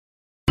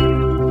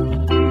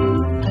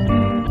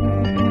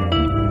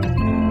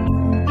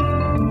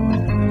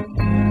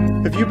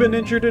been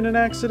injured in an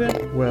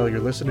accident? Well, you're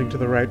listening to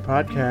the right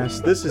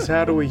podcast. This is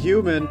How Do We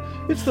Human?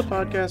 It's the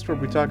podcast where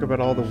we talk about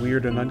all the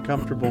weird and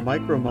uncomfortable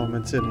micro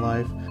moments in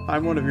life.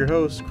 I'm one of your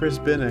hosts, Chris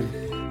Binning.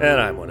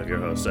 And I'm one of your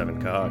hosts, Evan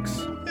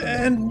Cox.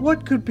 And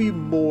what could be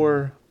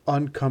more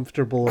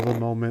uncomfortable of a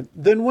moment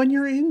than when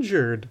you're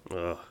injured?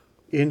 Ugh.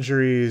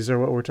 Injuries are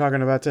what we're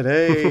talking about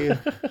today.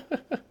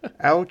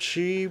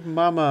 Ouchie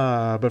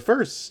mama. But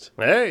first,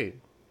 Hey.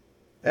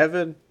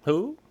 Evan.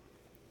 Who?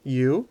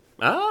 You.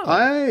 Oh.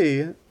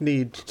 I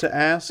need to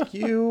ask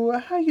you,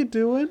 how you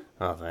doing?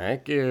 Oh,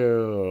 thank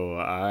you.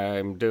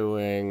 I'm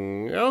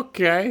doing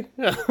okay.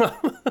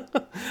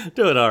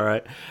 Doing all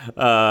right.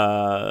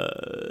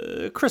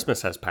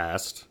 Christmas has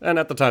passed. And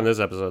at the time this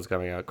episode is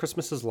coming out,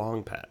 Christmas is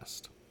long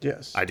past.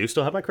 Yes. I do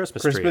still have my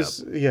Christmas tree up.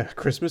 Yeah,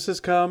 Christmas has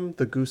come.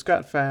 The goose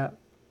got fat.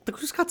 The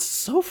goose got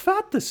so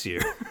fat this year.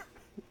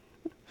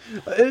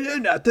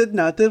 Not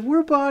that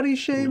we're body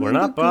shaming. We're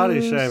not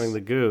body shaming the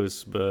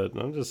goose, but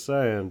I'm just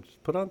saying,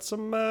 put on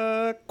some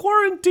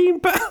quarantine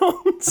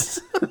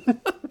pounds.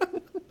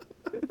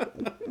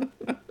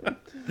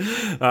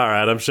 All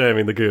right, I'm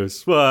shaming the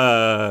goose.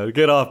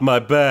 Get off my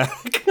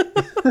back.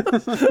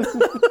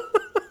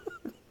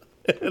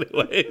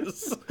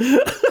 Anyways.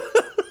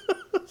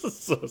 This is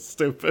so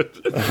stupid.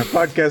 Our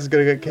podcast is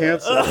going to get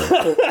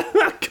canceled.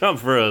 Come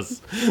for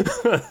us.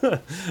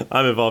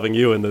 I'm involving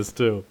you in this,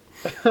 too.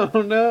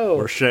 Oh, no.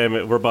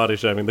 We're body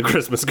shaming the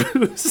Christmas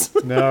goose.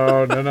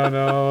 No.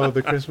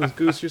 The Christmas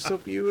goose, you're so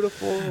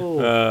beautiful.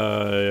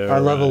 Yeah, I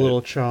love a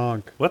little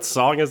chonk. What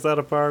song is that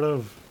a part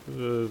of?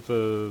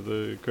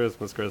 The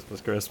Christmas.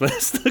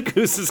 The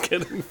goose is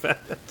getting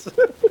fat.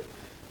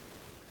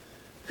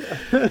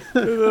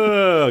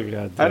 Oh,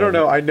 God. I don't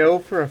know. I know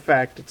for a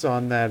fact it's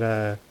on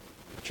that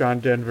John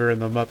Denver and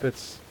the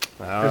Muppets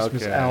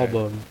Christmas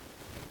album.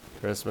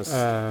 Christmas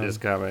is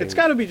coming. It's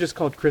got to be just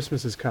called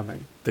Christmas is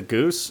Coming. The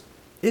goose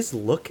is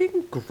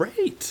looking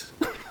great.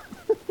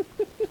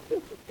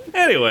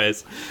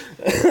 Anyways.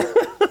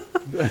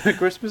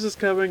 Christmas is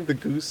coming. The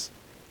goose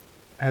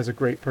has a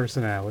great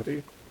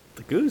personality.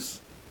 The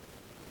goose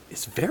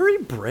is very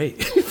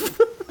brave.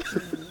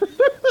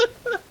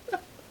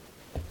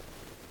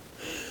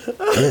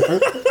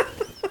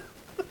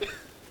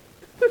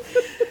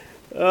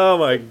 Oh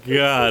my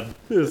God.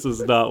 This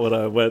is not what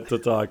I went to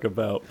talk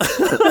about.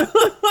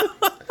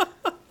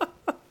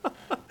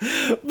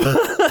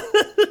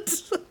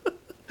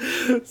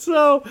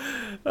 So,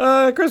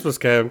 Christmas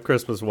came,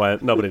 Christmas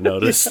went, nobody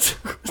noticed.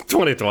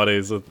 2020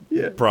 is a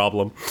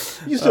problem.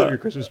 You still have your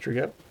Christmas tree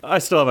up. I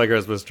still have my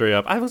Christmas tree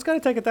up. I was going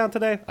to take it down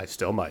today. I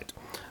still might.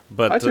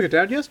 But I took it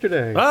down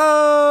yesterday.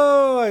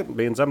 Oh, it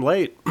means I'm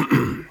late.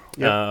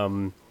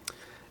 Yep.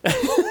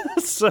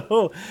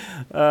 So,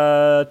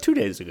 2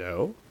 days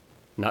ago,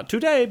 not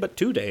today, but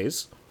 2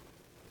 days.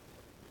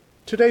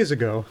 2 days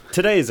ago.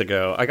 2 days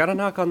ago, I got a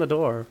knock on the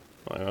door.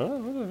 Like, oh,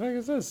 what the heck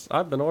is this?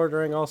 I've been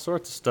ordering all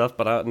sorts of stuff,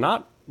 but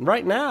not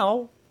right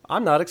now.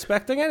 I'm not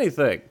expecting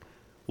anything.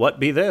 What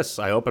be this?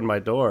 I open my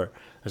door.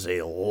 There's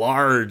a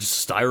large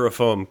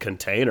styrofoam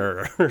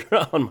container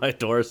on my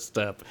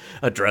doorstep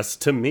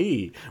addressed to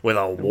me with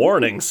a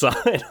warning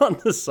sign on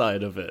the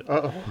side of it.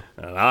 Uh-oh.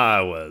 And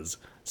I was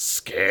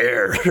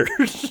scared.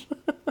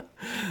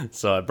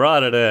 So I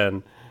brought it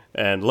in,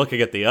 and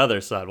looking at the other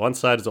side, one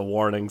side is a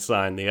warning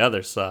sign, the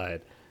other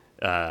side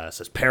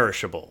says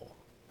perishable.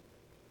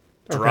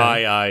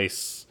 Dry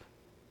ice,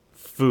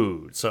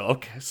 food. So,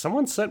 okay,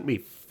 someone sent me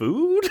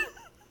food?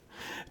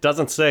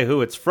 Doesn't say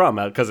who it's from,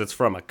 because it's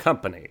from a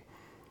company,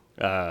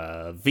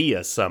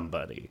 via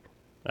somebody.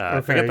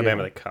 I forget the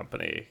name of the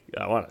company.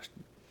 I want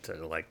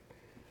to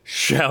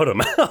shout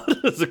them out.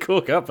 It's a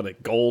cool company.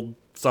 Gold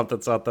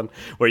something,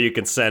 where you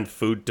can send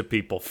food to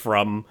people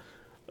from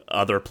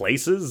other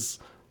places.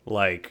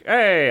 Like,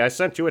 hey, I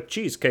sent you a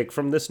cheesecake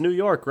from this New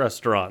York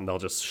restaurant. They'll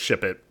just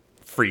ship it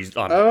freeze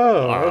on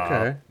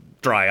okay.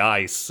 Dry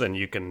ice, and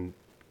you can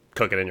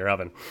cook it in your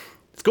oven.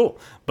 It's cool,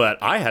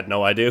 but I had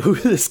no idea who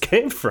this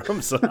came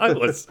from, so I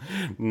was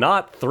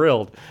not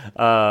thrilled.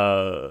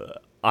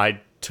 I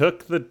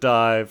took the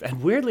dive,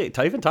 and weirdly,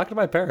 even talking to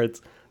my parents,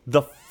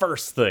 the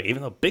first thing,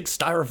 even though big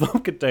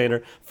styrofoam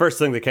container, first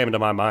thing that came into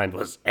my mind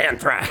was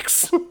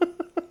anthrax.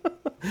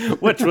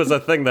 Which was a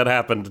thing that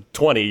happened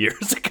 20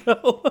 years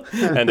ago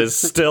and is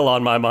still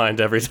on my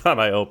mind every time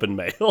I open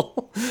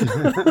mail.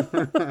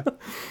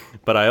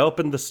 But I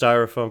opened the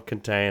styrofoam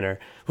container.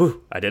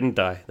 Whew, I didn't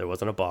die. There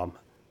wasn't a bomb.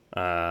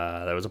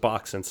 There was a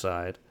box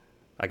inside.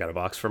 I got a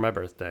box for my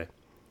birthday.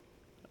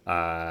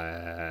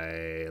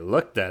 I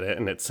looked at it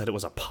and it said it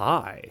was a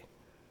pie.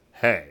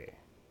 Hey.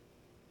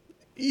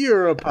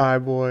 You're a pie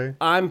boy.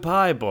 I'm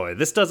pie boy.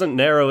 This doesn't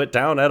narrow it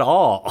down at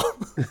all.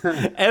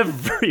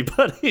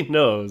 Everybody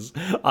knows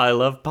I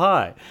love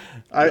pie.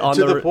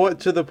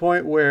 To the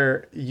point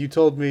where you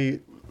told me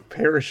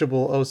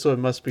perishable, oh, so it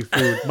must be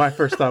food. My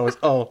first thought was,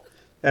 oh,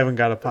 Evan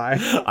got a pie.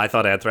 I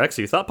thought anthrax,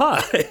 you thought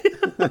pie.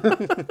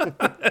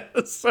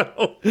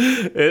 So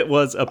it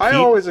was a I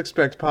always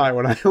expect pie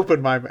when I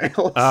open my mail.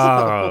 So.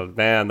 Oh,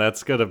 man,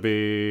 that's going to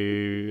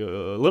be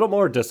a little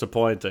more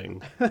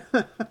disappointing.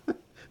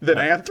 than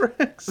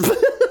anthrax?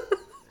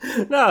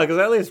 No, because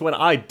at least when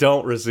I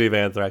don't receive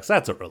anthrax,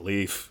 that's a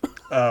relief.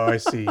 Oh, I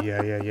see.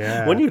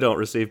 Yeah. When you don't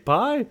receive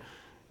pie,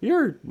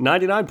 you're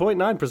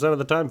 99.9% of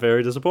the time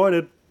very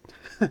disappointed.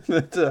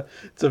 It's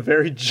a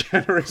very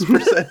generous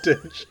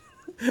percentage.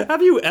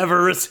 Have you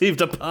ever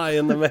received a pie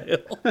in the mail?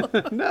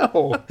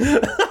 No.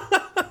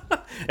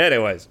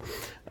 Anyways,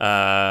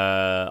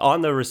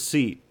 on the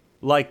receipt,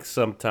 like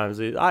sometimes,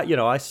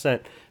 I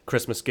sent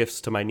Christmas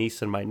gifts to my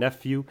niece and my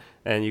nephew,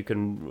 and you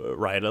can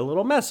write a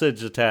little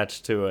message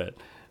attached to it.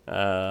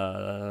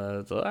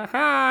 Hi.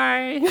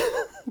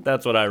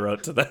 That's what I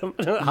wrote to them.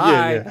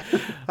 Hi. Yeah.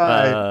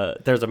 Hi.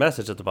 There's a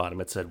message at the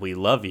bottom. It said, "We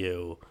love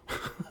you.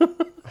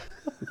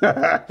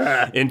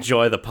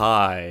 Enjoy the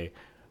pie.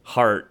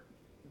 Heart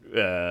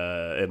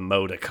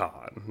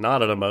emoticon."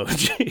 Not an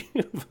emoji,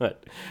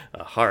 but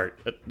a heart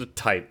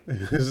type.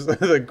 Is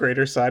the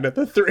greater sign of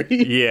the 3?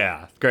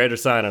 Yeah, greater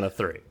sign and a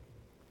 3.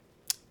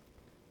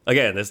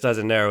 Again, this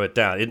doesn't narrow it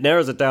down. It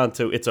narrows it down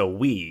to it's a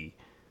we.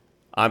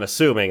 I'm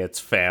assuming it's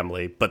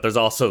family, but there's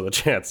also a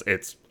chance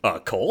it's a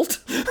cult.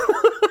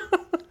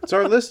 It's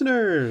our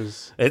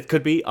listeners. It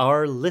could be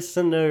our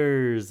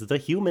listeners, the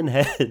human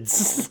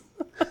heads.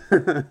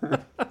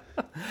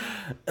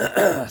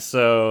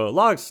 So,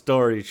 long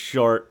story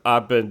short, I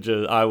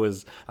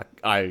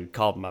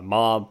called my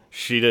mom.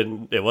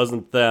 It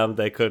wasn't them.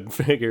 They couldn't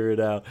figure it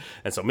out.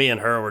 And so me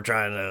and her were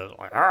trying to,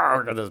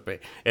 how could this be?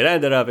 It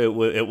ended up, it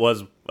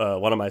was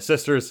one of my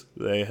sisters.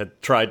 They had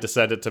tried to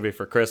send it to me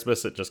for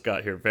Christmas. It just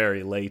got here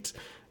very late.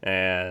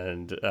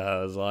 And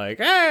I was like,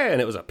 hey, and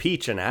it was a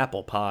peach and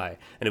apple pie.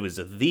 And it was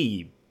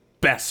the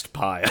best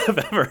pie I've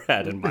ever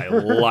had in my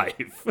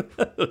life.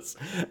 It was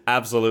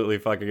absolutely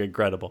fucking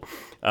incredible.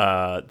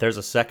 There's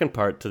a second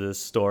part to this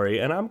story,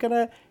 and I'm going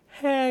to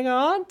hang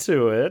on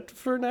to it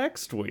for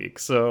next week.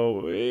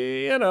 So,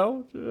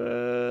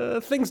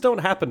 things don't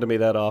happen to me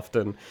that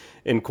often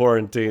in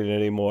quarantine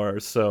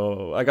anymore.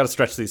 So I got to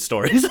stretch these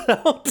stories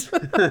out.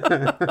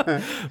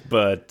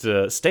 But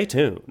stay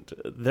tuned.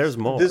 There's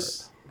more.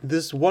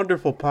 This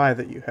wonderful pie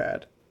that you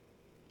had,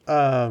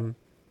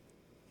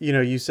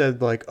 you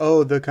said like,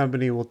 oh, the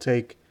company will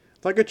take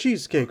like a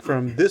cheesecake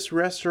from this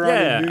restaurant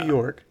in New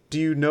York. Do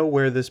you know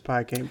where this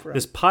pie came from?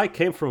 This pie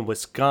came from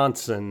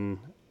Wisconsin.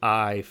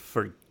 I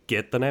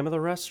forget the name of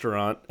the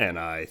restaurant, and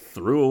I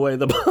threw away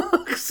the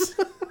box.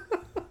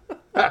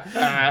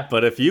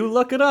 But if you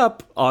look it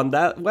up on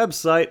that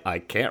website, I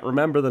can't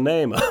remember the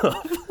name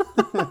of.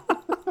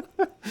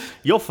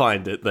 You'll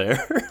find it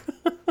there.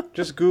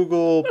 Just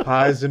Google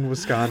pies in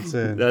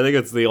Wisconsin. I think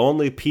it's the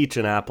only peach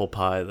and apple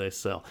pie they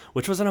sell,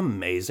 which was an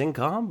amazing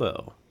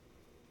combo.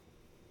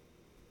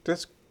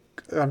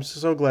 I'm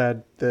so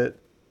glad that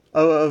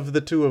of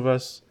the two of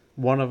us,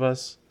 one of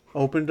us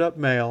opened up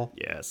mail.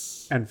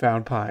 Yes. And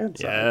found pie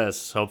inside.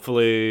 Yes.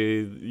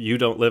 Hopefully you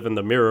don't live in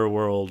the mirror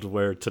world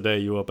where today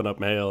you open up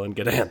mail and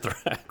get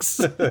anthrax.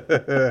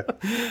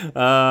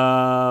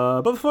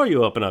 But before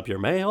you open up your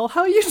mail,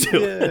 how you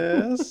doing?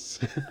 Yes.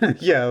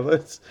 Yeah,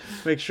 let's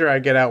make sure I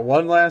get out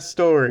one last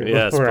story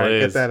before I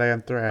get that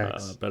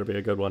anthrax. Better be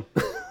a good one.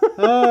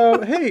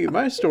 Hey,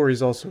 my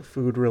story's also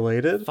food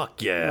related.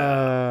 Fuck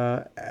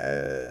yeah.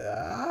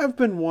 I've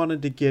been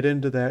wanting to get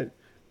into that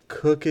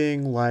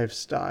cooking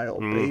lifestyle,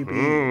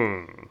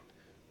 baby.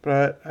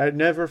 But I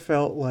never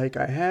felt like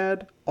I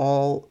had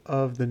all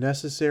of the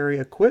necessary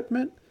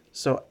equipment.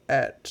 So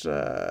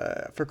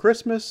for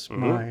Christmas,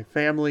 my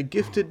family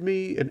gifted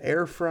me an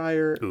air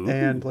fryer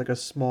and like a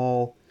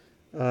small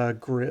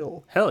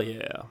grill. Hell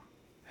yeah.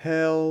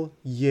 Hell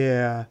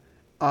yeah.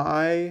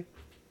 I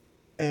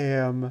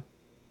am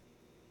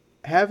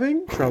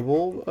having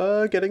trouble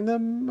getting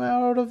them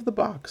out of the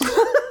box.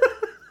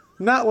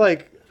 Not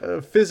like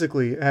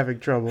physically having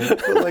trouble,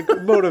 but like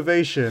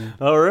motivation.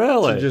 Oh,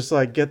 really? To just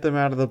like get them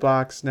out of the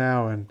box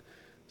now and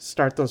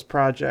start those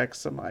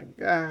projects. I'm like,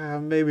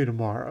 maybe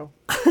tomorrow.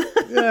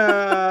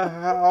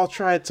 I'll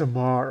try it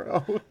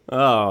tomorrow.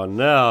 Oh,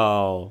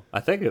 no.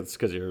 I think it's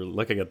because you're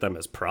looking at them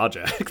as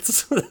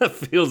projects. That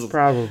feels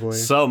probably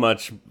so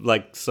much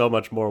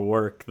more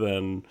work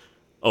than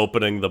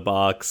opening the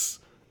box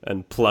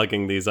and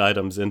plugging these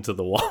items into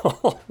the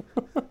wall.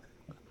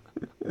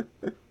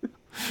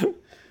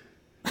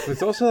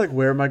 It's also like,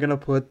 where am I going to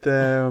put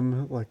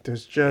them? Like,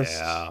 there's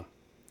just...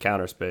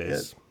 counter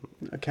space.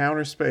 A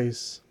counter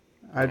space.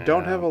 I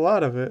don't have a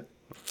lot of it.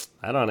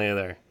 I don't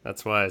either.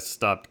 That's why I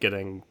stopped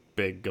getting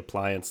big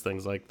appliance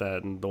things like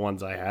that. And the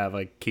ones I have,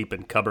 I keep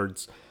in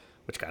cupboards,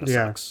 which kind of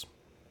sucks.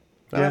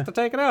 I have to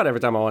take it out every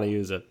time I want to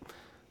use it.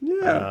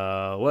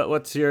 Yeah.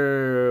 What are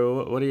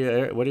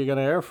you going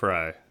to air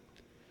fry?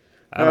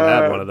 I haven't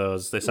had one of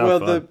those. They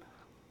sound fun.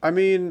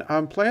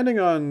 I'm planning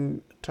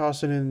on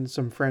tossing in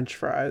some French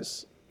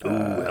fries. Ooh,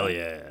 hell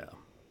yeah.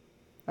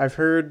 I've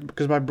heard,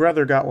 because my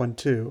brother got one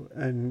too,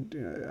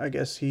 and I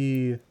guess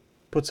he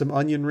put some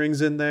onion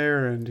rings in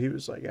there, and he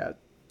was like, yeah, it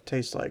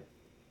tastes like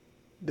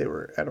they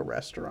were at a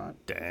restaurant.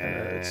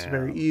 Damn. It's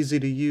very easy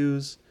to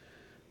use,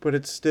 but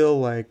it's still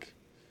like,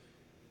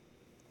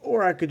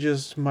 or I could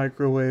just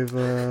microwave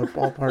a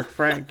Ballpark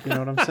Frank, you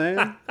know what I'm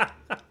saying?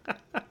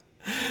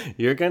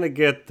 You're going to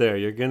get there.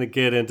 You're going to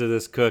get into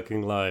this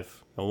cooking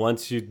life. And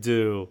once you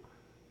do,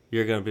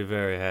 you're going to be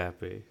very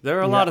happy. There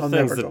are a lot of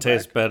things that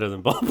taste better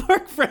than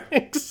Ballpark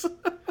Franks.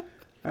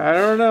 I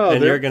don't know.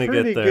 And they're you're going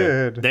to get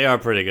there. Good. They are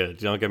pretty good.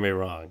 Don't get me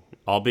wrong.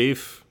 All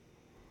beef?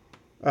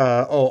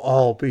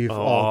 All beef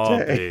all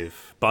day. All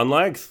beef. Bun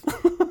length?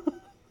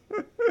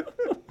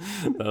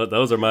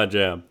 Those are my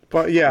jam.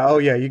 But yeah,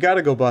 you got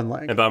to go bun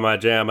length. And by my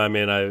jam, I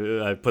mean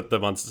I put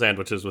them on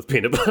sandwiches with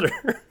peanut butter.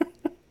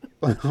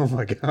 Oh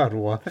my God,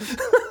 what?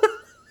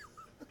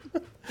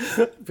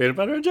 Peanut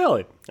butter and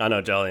jelly. I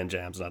know jelly and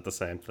jam's not the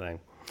same thing.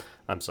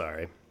 I'm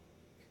sorry.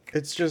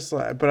 It's just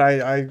like, but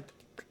I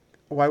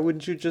why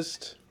wouldn't you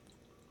just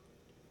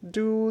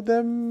do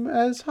them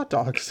as hot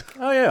dogs?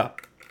 Oh yeah.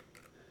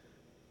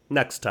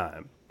 Next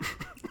time.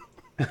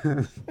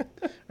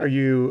 Are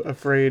you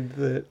afraid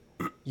that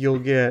you'll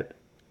get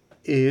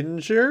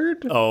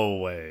injured?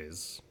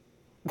 Always.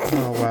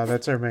 Oh wow,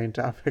 that's our main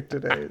topic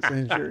today is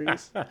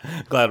injuries.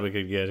 Glad we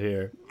could get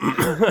here.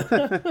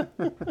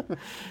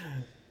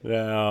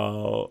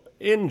 Now,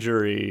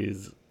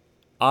 injuries.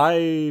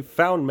 I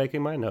found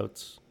making my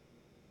notes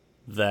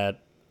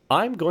that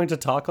I'm going to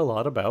talk a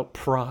lot about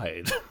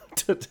pride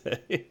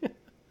today.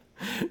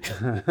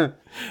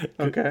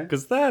 Okay.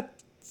 Because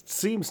that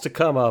seems to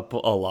come up a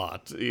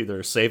lot,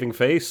 either saving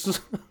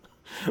face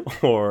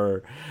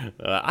or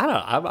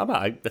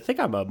I think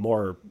I'm a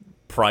more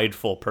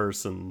prideful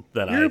person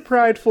than You're a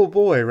prideful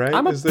boy, right?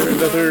 Is there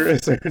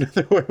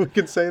another way we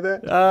can say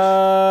that?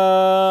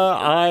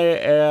 I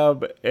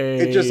am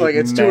a It's just like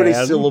it's too many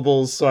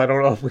syllables, so I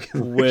don't know if we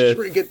can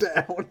shrink it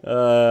down.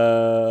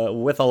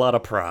 With a lot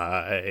of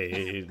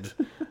pride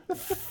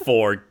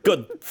for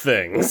good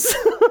things.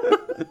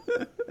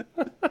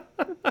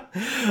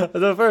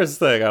 The first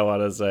thing I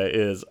want to say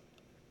is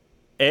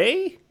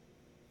A,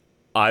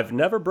 I've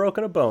never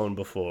broken a bone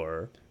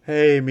before.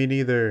 Hey, me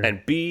neither.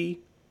 And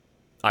B,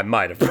 I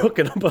might have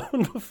broken a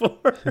bone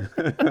before.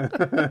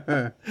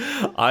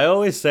 I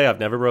always say I've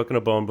never broken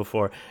a bone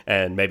before,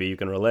 and maybe you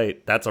can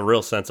relate. That's a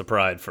real sense of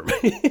pride for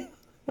me.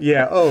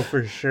 Yeah,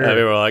 for sure. And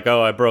people are like,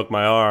 oh, I broke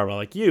my arm. I'm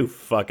like, you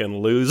fucking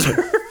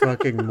loser.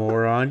 Fucking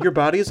moron. Your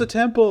body is a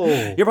temple.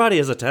 Your body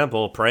is a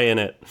temple. Pray in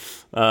it.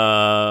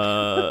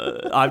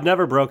 I've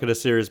never broken a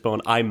serious bone.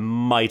 I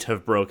might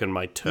have broken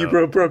my toe.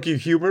 You broke your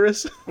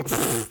humerus?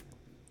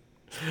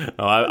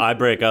 Oh, I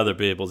break other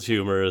people's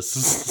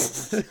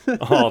humerus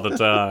all the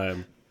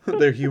time.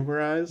 They're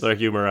humorized? They're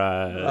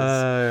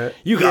humorized.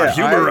 You got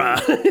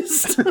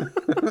humorized.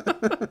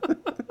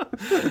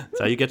 That's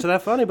how you get to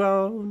that funny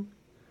bone.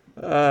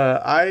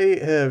 I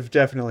have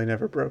definitely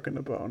never broken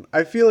a bone.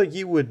 I feel like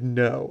you would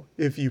know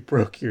if you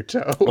broke your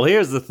toe. Well,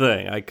 here's the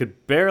thing. I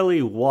could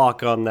barely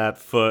walk on that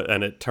foot,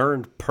 and it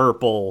turned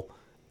purple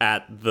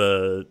at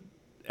the...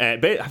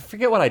 I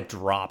forget what I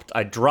dropped.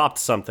 I dropped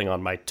something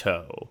on my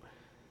toe.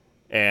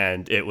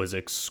 And it was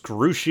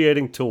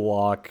excruciating to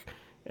walk,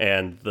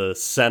 and the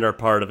center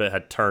part of it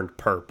had turned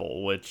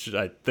purple, which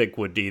I think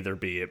would either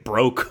be it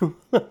broke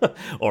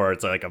or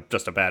it's like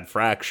just a bad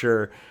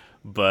fracture.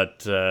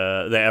 But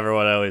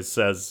everyone always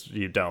says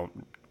you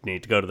don't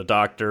need to go to the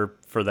doctor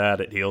for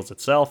that. It heals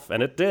itself,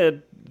 and it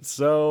did.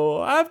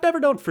 So I've never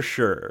known for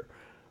sure.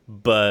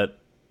 But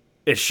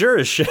it sure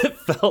as shit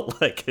felt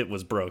like it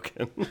was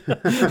broken.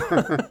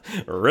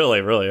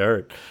 Really, really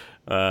hurt.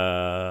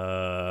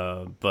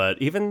 But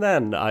even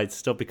then,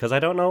 because I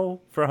don't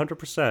know for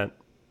 100%,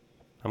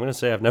 I'm going to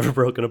say I've never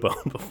broken a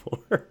bone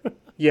before.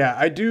 Yeah,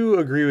 I do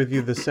agree with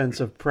you, the sense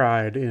of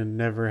pride in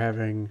never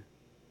having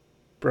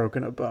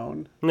broken a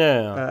bone.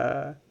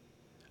 Yeah.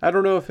 I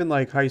don't know if in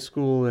like high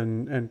school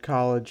and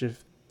college,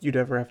 if you'd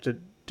ever have to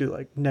do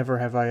like never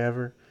have I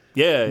ever.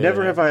 Yeah.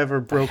 Never have I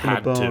ever broken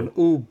a bone. To.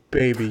 Ooh,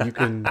 baby, you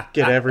can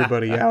get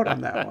everybody out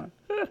on that one.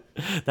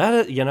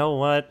 You know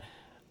what?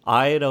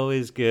 I'd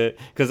always get,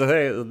 because I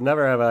think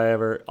never have I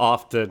ever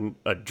often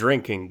a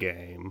drinking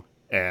game,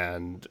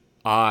 and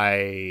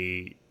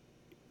I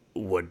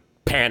would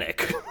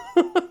panic.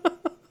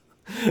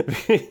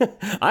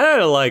 I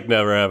don't like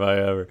never have I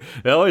ever.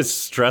 It always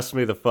stressed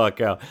me the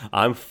fuck out.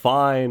 I'm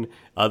fine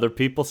other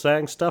people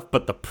saying stuff,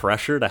 but the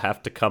pressure to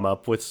have to come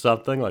up with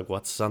something, like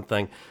what's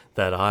something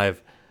that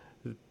I've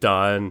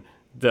done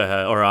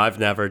or I've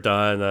never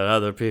done that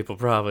other people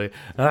probably,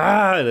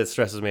 and it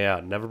stresses me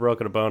out. Never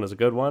broken a bone is a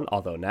good one,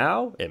 although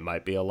now it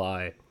might be a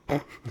lie.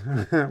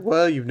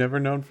 Well, you've never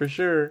known for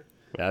sure.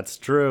 That's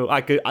true.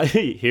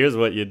 Here's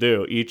what you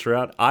do each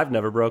round. I've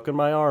never broken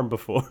my arm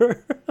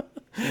before.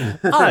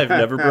 I've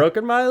never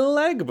broken my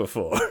leg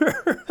before.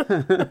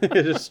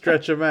 You just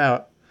stretch them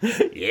out.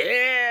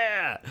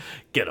 Yeah,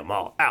 get them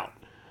all out.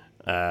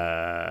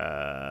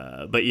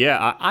 But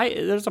yeah,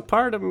 there's a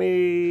part of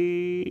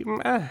me,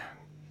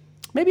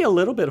 maybe a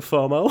little bit of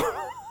FOMO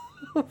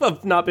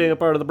of not being a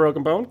part of the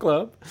Broken Bone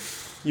Club.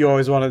 You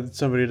always wanted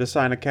somebody to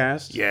sign a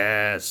cast?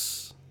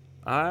 Yes.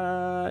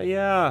 I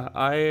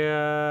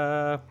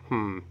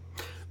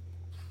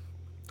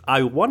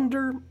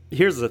wonder,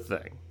 here's the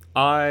thing.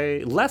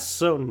 Less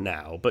so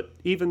now, but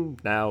even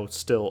now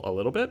still a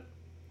little bit.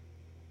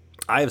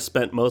 I have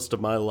spent most of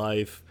my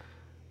life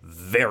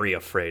very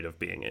afraid of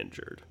being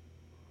injured.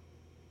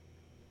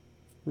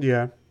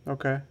 Yeah.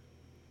 Okay.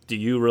 Do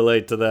you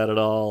relate to that at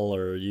all,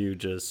 or are you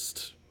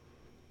just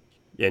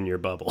in your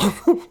bubble?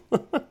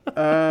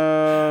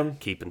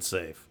 Keeping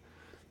safe.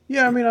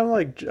 Yeah, I mean, I'm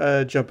like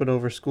jumping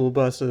over school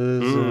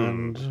buses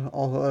and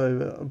all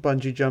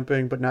bungee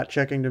jumping, but not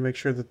checking to make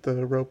sure that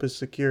the rope is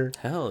secure.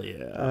 Hell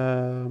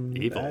yeah.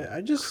 Evil.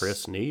 I just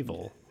Chris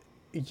Neville.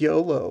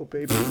 YOLO,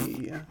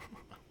 baby.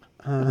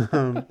 I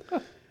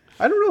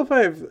don't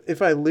know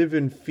if I live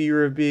in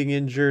fear of being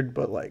injured,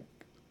 but like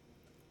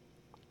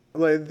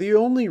the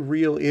only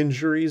real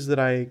injuries that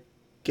I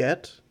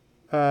get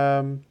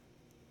are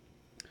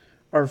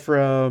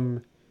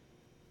from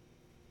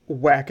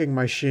whacking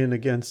my shin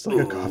against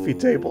like a coffee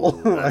table.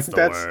 That's the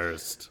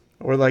worst.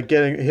 Or like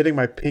hitting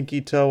my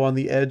pinky toe on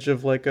the edge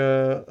of like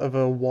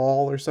a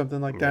wall or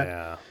something like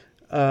that.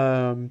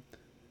 Yeah.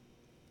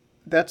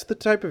 That's the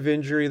type of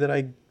injury that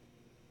I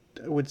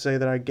would say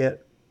that I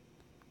get,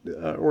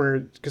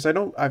 because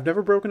I've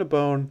never broken a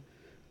bone.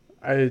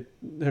 I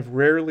have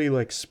rarely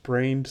like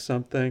sprained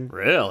something.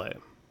 Really?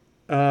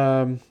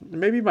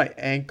 Maybe my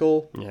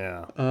ankle.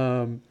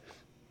 Yeah.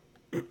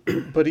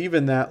 But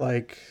even that,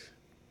 like,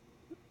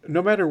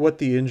 no matter what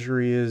the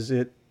injury is,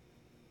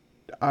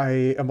 I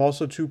am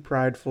also too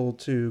prideful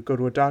to go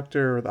to a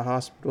doctor or the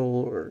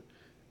hospital or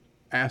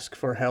ask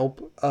for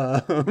help.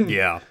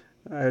 Yeah.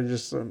 I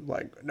just am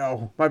like,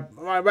 no, my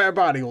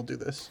body will do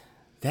this.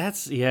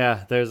 There's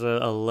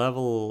a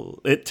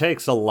level. It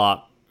takes a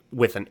lot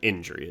with an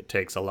injury. It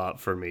takes a lot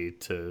for me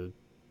to.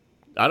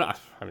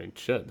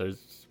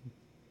 There's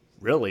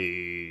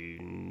really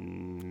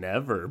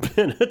never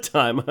been a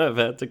time I've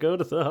had to go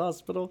to the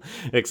hospital,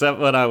 except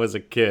when I was a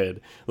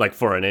kid, like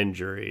for an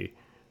injury.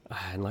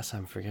 Unless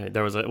I'm forgetting.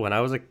 When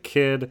I was a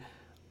kid,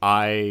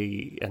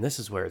 and this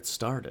is where it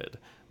started.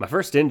 My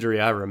first injury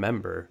I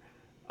remember,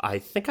 I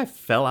think I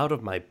fell out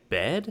of my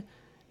bed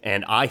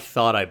and I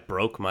thought I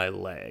broke my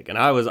leg. And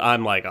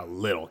I'm like a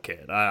little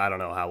kid. I don't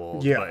know how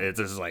old, but this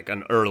is like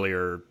an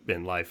earlier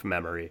in life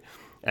memory.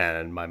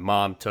 And my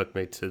mom took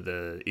me to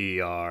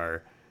the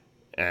ER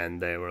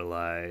and they were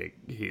like,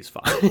 he's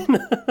fine.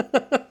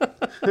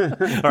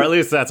 Or at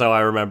least that's how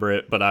I remember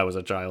it, but I was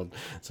a child.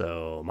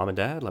 So mom and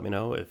dad, let me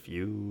know if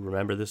you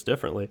remember this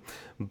differently.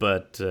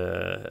 But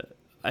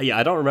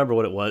I don't remember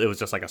what it was. It was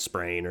just like a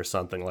sprain or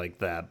something like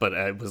that. But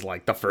it was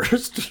like the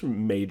first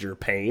major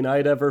pain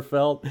I'd ever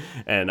felt,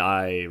 and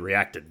I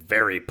reacted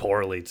very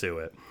poorly to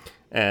it.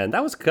 And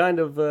that was kind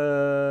of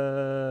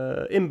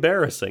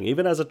embarrassing,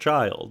 even as a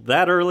child.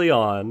 That early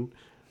on,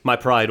 my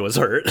pride was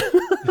hurt.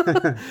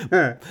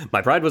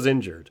 My pride was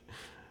injured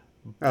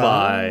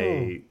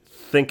by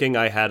thinking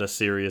I had a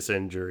serious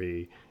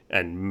injury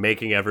and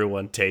making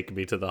everyone take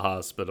me to the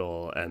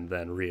hospital and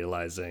then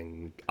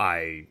realizing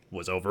I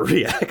was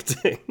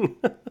overreacting.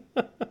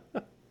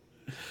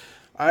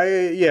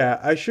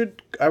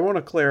 I want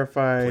to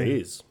clarify.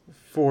 Please.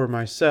 For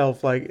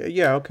myself, like,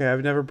 yeah, okay,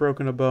 I've never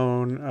broken a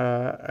bone.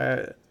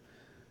 I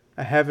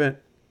haven't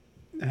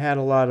had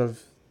a lot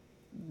of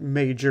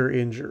major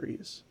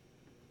injuries,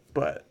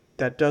 but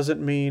that doesn't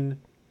mean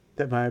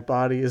that my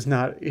body is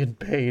not in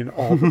pain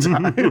all the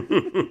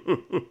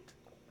time.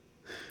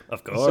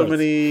 Of course.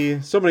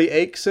 So many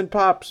aches and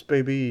pops,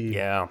 baby.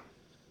 Yeah,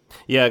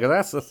 because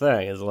that's the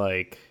thing, is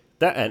like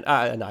that,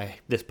 and I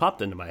this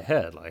popped into my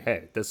head, like,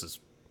 hey, this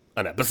is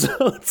an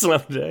episode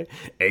someday.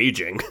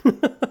 Aging.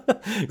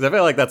 Because I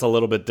feel like that's a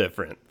little bit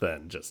different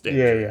than just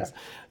injuries.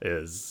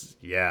 It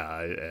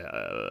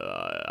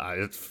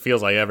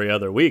feels like every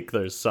other week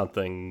there's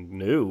something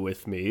new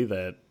with me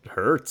that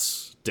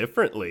hurts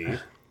differently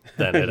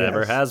than it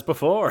ever has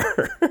before.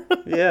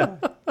 Yeah.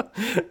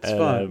 It's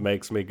fun. It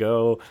makes me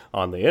go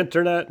on the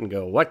internet and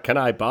go, what can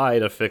I buy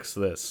to fix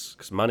this?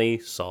 Because money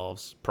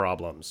solves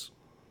problems.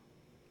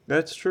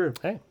 That's true.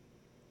 Hey.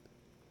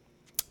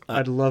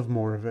 I'd love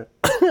more of it.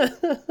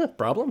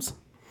 Problems?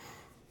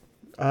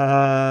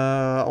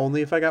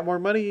 Only if I got more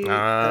money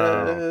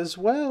as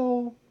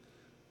well.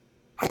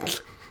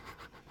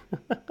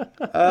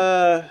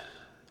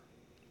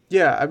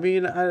 Yeah, I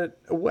mean,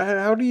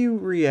 how do you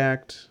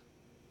react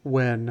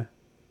when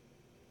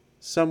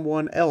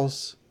someone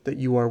else that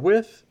you are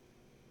with,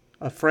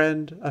 a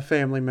friend, a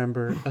family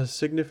member, a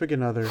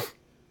significant other,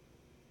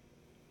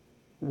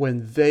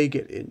 when they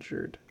get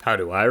injured? How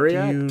do I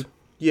react?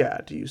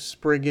 Do you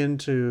spring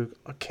into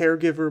a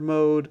caregiver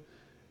mode?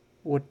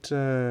 What,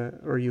 or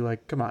are you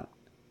like, come on,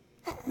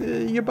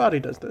 your body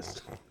does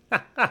this?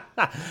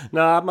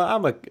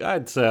 No,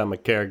 I'd say I'm a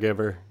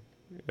caregiver.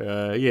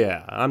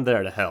 Yeah, I'm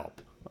there to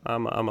help.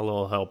 I'm a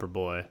little helper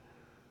boy.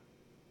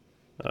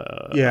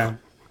 Yeah,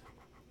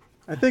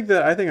 I think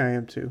I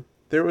am too.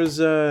 There was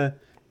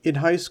in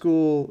high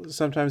school,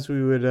 sometimes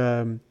we would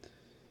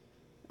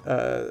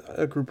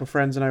a group of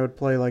friends and I would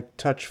play like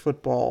touch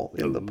football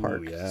in the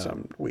park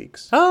some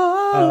weeks.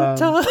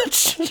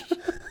 Touch.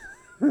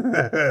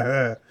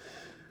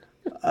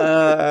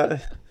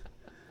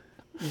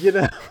 You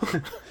know,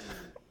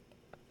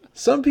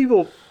 some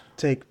people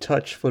take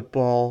touch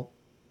football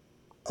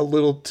a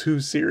little too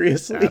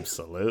seriously.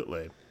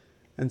 Absolutely.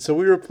 And so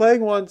we were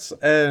playing once,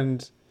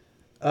 and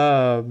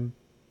I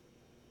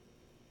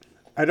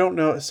don't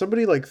know,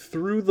 somebody like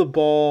threw the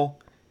ball,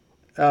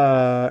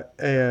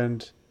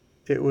 and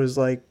it was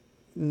like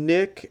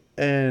Nick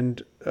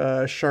and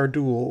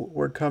Shardul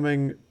were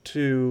coming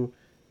to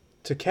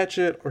catch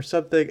it or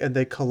something, and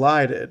they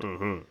collided.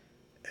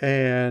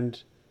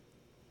 And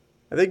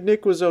I think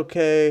Nick was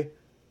okay,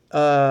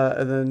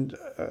 and then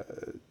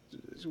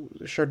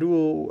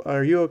Shardul,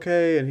 are you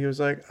okay? And he was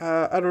like,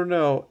 I don't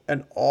know.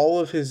 And all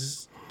of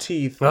his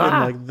teeth in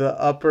like the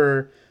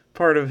upper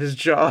part of his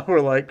jaw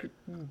were like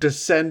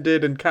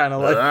descended and kind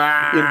of like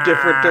in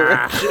different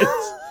directions.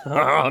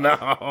 Oh no!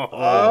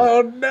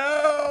 Oh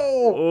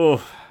no!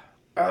 Oof.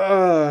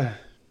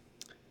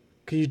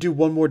 Can you do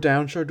one more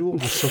down, Shardul?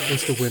 We're so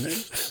close to winning.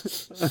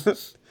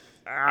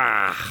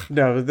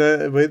 No,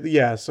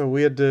 so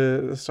we had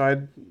to.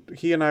 So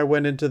he and I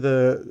went into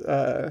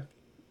the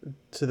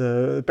to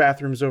the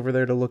bathrooms over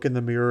there to look in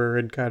the mirror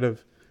and kind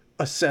of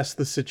assess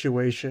the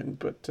situation.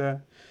 But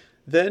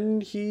then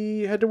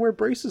he had to wear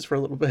braces for a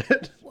little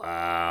bit.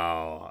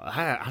 Wow.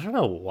 I don't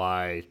know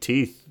why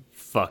teeth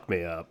fuck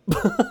me up.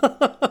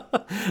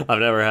 I've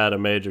never had a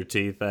major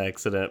teeth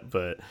accident,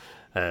 but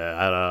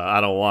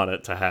I don't want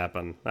it to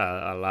happen.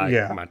 I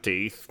like my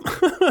teeth.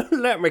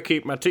 Let me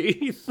keep my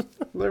teeth.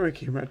 Let me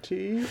keep my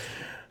teeth.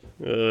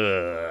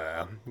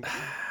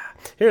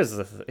 Here's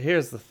the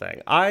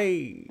thing.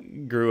 I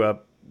grew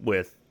up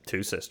with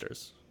two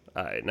sisters.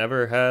 I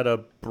never had a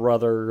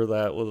brother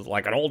that was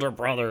like an older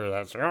brother.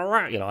 That's all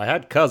right. I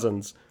had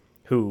cousins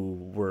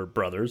who were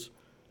brothers,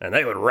 and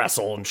they would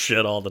wrestle and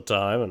shit all the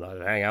time, and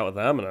I'd hang out with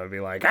them, and I'd be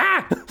like,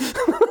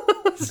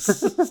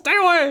 stay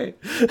away.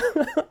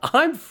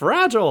 I'm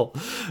fragile.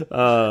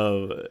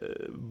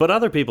 But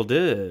other people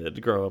did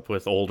grow up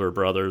with older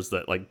brothers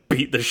that like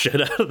beat the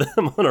shit out of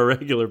them on a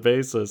regular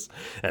basis,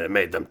 and it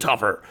made them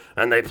tougher,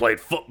 and they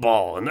played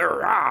football, and they're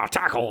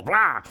tackle,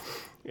 blah.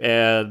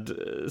 And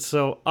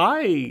so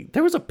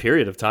there was a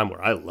period of time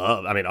where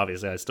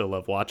obviously I still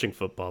love watching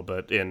football,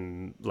 but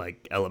in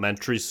like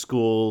elementary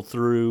school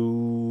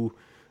through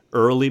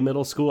early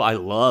middle school, I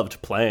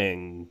loved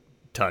playing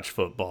touch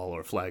football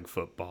or flag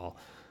football.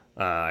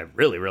 I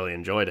really, really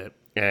enjoyed it.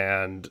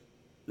 And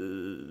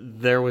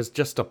there was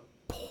just a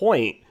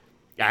point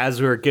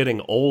as we were getting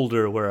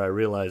older where I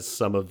realized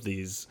some of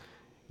these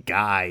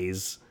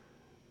guys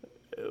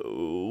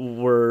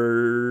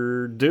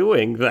were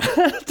doing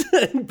that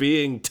and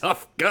being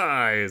tough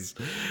guys.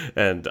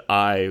 And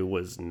I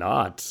was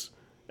not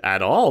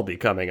at all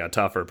becoming a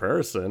tougher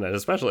person. And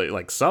especially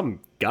like some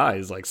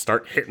guys like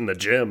start hitting the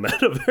gym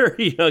at a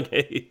very young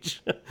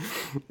age.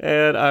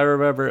 And I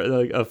remember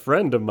like a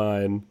friend of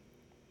mine,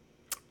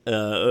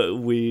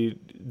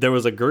 there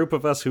was a group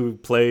of us who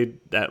played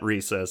at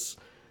recess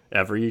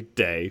every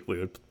day. We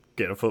would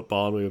get a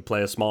football and we would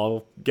play a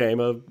small game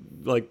of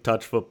like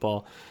touch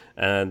football.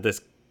 And this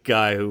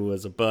guy who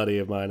was a buddy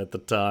of mine at the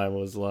time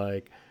was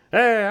like,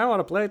 hey, I want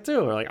to play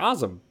too. We're like,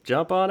 awesome,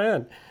 jump on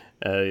in.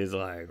 And he's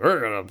like, we're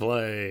going to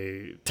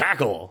play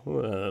tackle.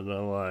 And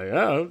I'm like,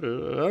 oh,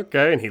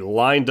 okay. And he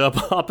lined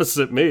up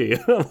opposite me.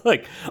 I'm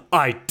like,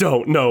 I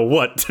don't know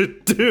what to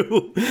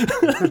do.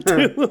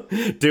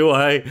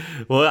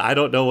 I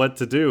don't know what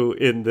to do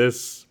in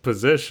this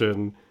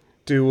position.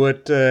 Do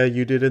what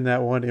you did in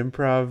that one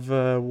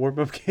improv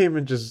warm-up game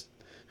and just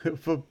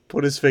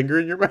put his finger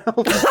in your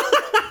mouth?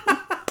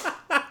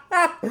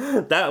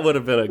 That would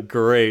have been a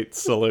great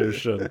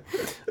solution.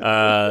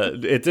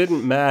 It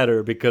didn't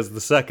matter because the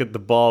second the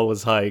ball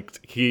was hiked,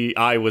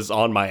 I was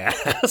on my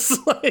ass.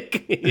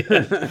 Like he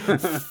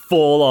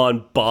full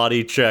on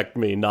body checked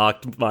me,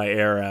 knocked my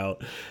air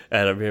out,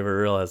 and I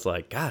never realized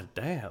like, God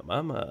damn,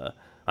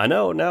 I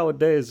know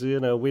nowadays,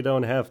 we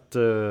don't have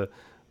to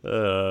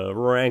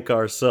rank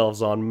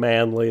ourselves on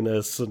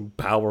manliness and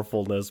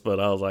powerfulness,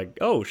 but I was like,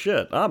 oh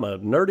shit, I'm a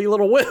nerdy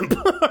little wimp,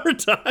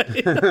 aren't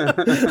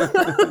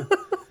I?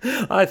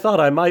 I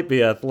thought I might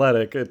be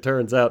athletic. It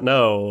turns out,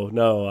 no,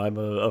 I'm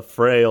a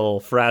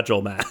frail,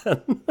 fragile man.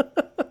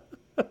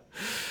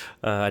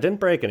 I didn't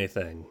break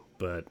anything,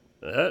 but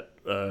that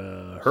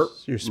hurt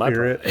your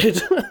spirit.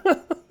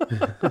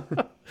 My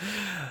pride.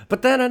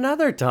 But then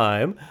another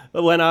time,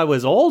 when I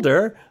was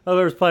older, I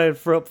was playing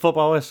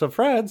football with some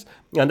friends,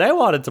 and they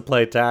wanted to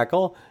play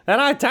tackle, and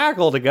I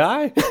tackled a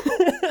guy,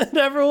 and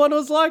everyone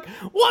was like,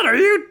 what are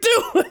you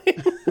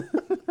doing?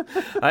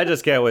 I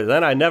just can't wait.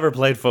 Then I never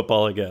played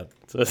football again.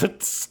 It's a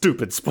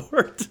stupid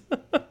sport.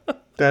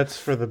 That's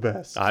for the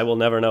best. I will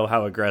never know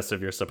how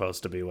aggressive you're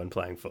supposed to be when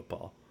playing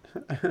football.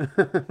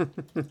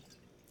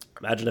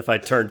 Imagine if I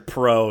turned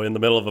pro in the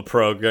middle of a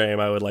pro game,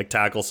 I would like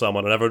tackle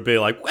someone and everyone would be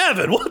like,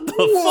 Evan, what the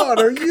fuck? What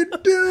are you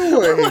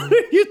doing? What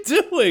are you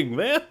doing,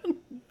 man?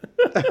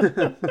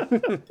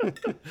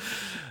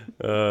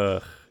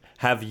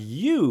 Have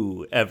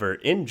you ever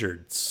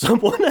injured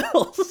someone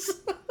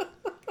else?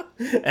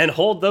 And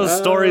hold those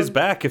stories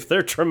back if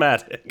they're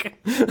traumatic.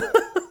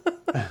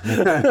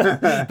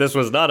 This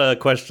was not a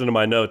question in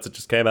my notes. It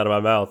just came out of my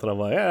mouth, and I'm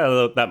like,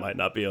 that might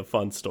not be a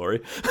fun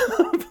story.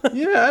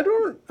 Yeah, I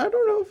don't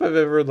know if I've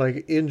ever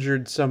like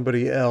injured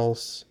somebody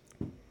else.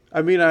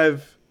 I mean,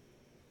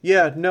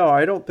 no,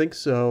 I don't think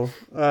so.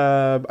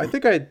 I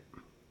think I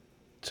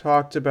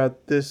talked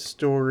about this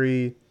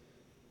story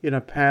in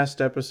a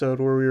past episode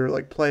where we were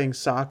like playing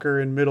soccer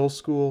in middle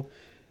school,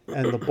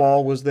 and the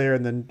ball was there,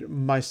 and then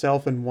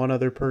myself and one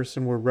other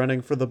person were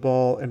running for the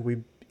ball, and we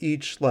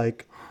each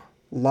like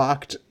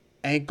locked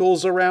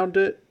ankles around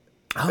it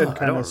and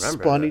kind of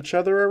spun each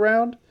other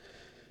around.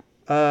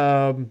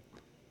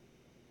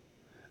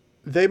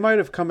 They might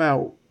have come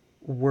out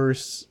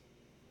worse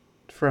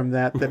from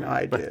that than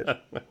I did.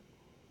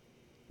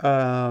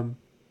 I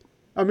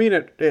mean,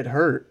 it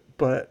hurt,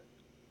 but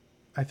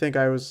I think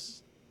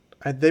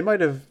they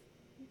might have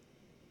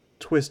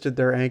twisted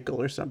their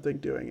ankle or something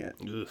doing it.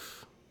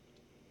 Oof.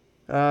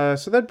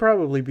 So that'd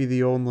probably be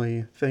the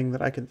only thing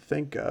that I can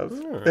think of.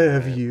 Right.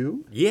 Have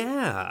you?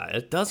 Yeah,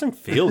 it doesn't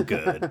feel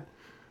good.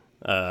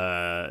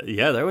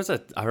 There was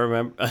I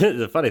remember,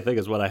 the funny thing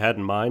is what I had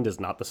in mind is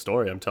not the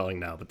story I'm telling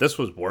now, but this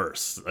was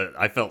worse.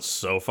 I felt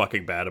so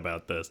fucking bad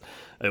about this.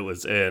 It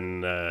was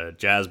in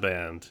jazz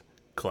band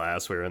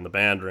class. We were in the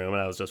band room,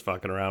 and I was just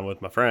fucking around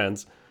with my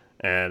friends.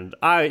 And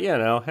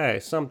hey,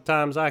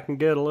 sometimes I can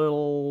get a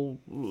little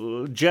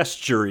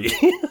gestury.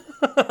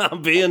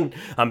 I'm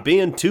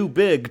being too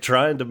big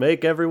trying to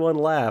make everyone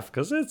laugh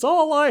because it's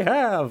all I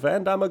have,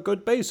 and I'm a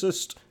good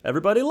bassist.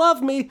 Everybody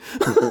love me.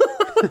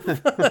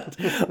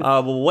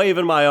 I'm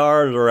waving my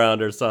arms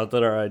around or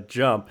something, or I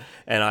jump,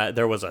 and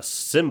there was a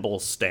cymbal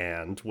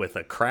stand with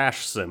a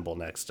crash cymbal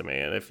next to me.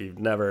 And if you've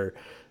never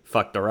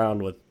fucked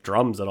around with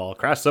drums at all,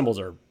 crash cymbals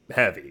are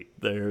heavy.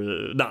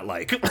 They're not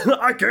like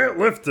I can't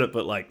lift it,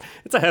 but like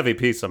it's a heavy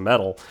piece of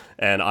metal,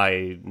 and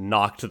I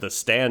knocked the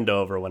stand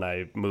over when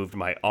I moved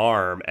my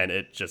arm, and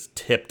it just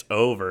tipped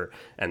over,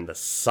 and the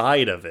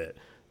side of it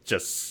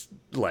just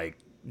like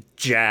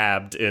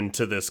jabbed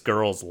into this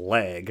girl's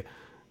leg.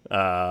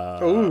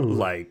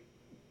 And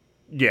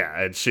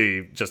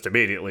she just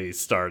immediately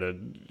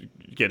started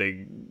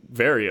getting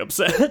very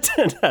upset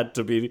and had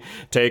to be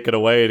taken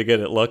away to get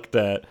it looked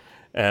at.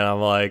 And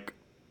I'm like,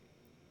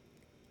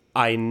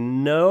 I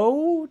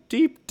know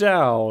deep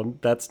down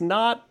that's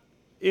not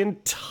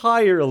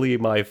entirely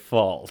my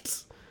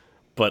fault,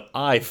 but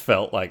I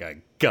felt like a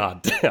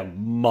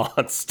goddamn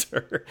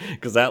monster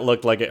because that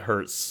looked like it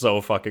hurt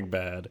so fucking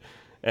bad.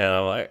 And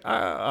I'm like,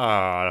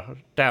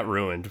 that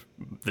ruined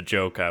the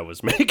joke I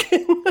was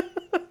making.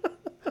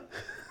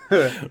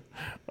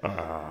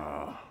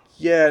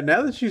 Yeah,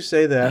 now that you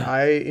say that,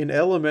 in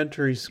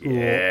elementary school,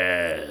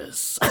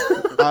 yes,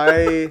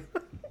 I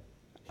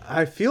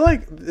feel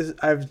like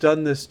I've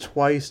done this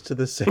twice to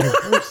the same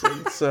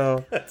person,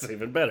 so that's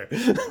even better.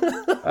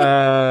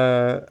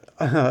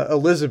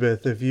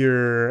 Elizabeth, if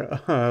you're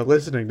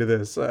listening to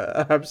this,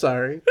 I'm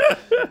sorry,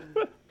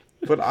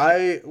 but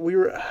I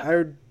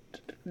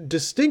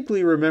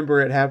distinctly remember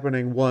it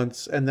happening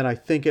once, and then I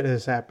think it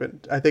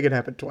happened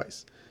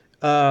twice,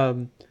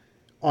 on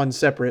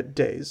separate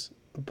days.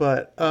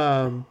 But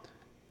I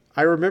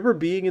remember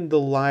being in the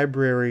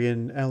library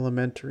in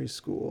elementary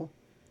school,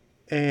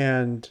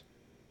 and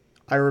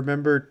I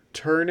remember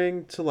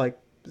turning to like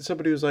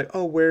somebody was like,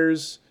 "Oh, where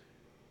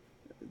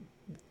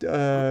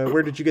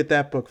did you get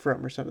that book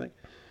from?" or something.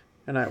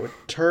 And I would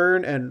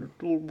turn and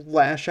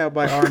lash out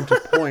my arm to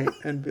point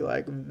and be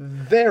like,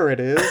 "There it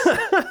is."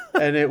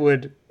 And it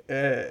would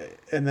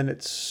and then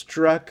it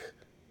struck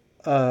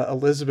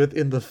Elizabeth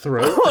in the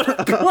throat.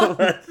 Oh,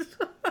 God.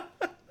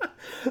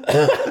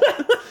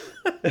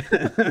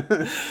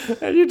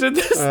 And you did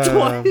this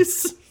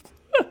twice.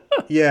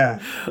 Yeah.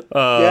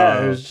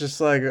 Yeah, it was just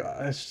like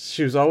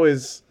she was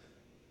always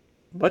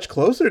much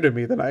closer to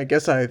me than I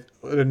guess I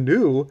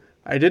knew.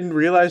 I didn't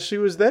realize she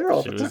was there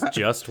all the time. She was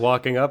just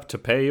walking up to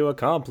pay you a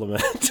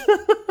compliment.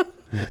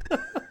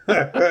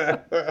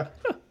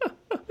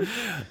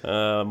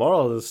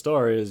 Moral of the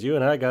story is you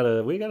and I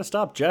gotta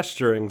stop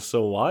gesturing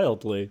so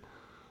wildly.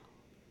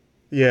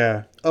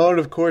 Yeah. Oh, and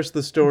of course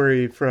the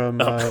story from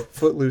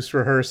Footloose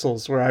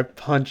rehearsals where I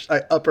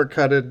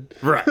uppercutted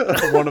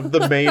one of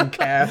the main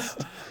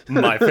cast.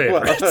 My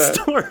favorite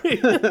story.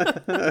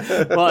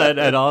 Well,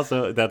 and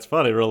also, that's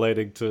funny,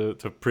 relating to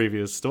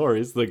previous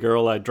stories. The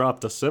girl I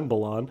dropped a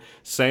cymbal on,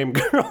 same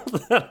girl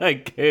that I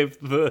gave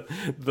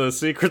the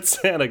Secret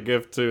Santa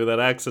gift to that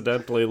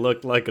accidentally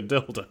looked like a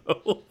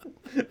dildo.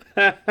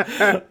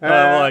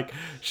 I'm like,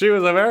 she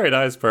was a very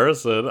nice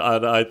person,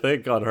 and I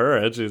think on her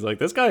end, she's like,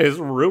 this guy is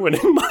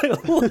ruining my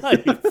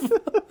life.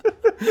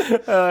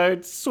 I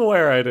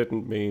swear I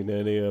didn't mean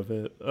any of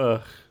it.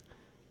 Ugh,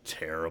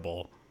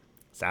 terrible.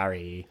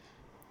 Sorry.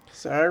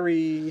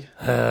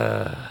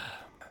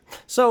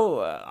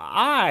 So,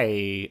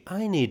 I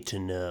need to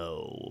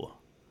know.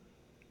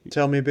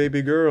 Tell me,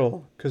 baby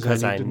girl,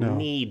 because I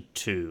need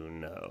to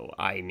know.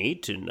 I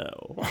need to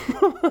know.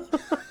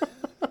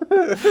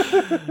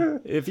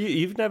 If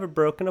you've never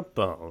broken a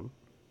bone.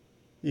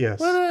 Yes,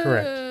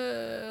 correct.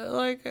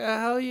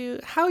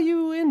 how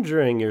you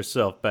injuring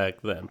yourself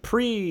back then,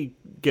 pre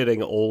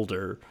getting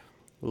older,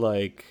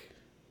 like.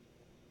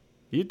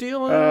 You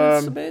dealing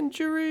with some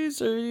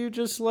injuries, or you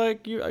just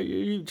like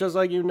you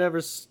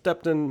never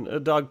stepped in a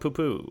dog poo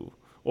poo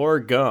or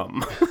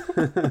gum?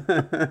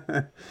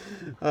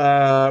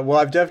 Well,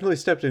 I've definitely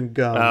stepped in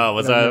gum. Oh,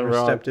 was that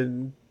wrong?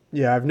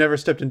 I've never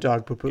stepped in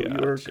dog poo poo. Gotcha.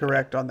 You were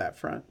correct on that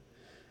front.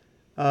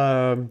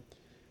 I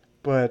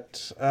mean,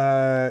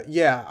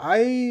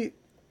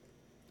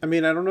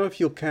 I don't know if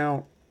you'll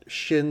count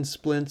shin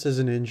splints as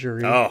an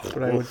injury,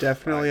 but I would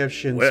definitely have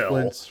shin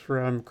splints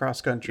from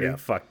cross country. Yeah,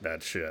 fuck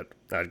that shit.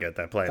 I'd get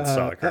that playing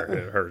soccer.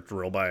 It hurts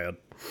real bad.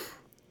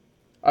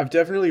 I've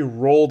definitely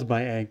rolled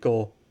my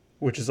ankle,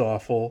 which is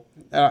awful.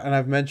 And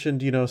I've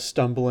mentioned,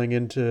 stumbling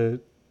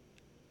into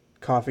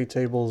coffee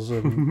tables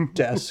and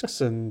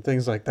desks and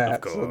things like that.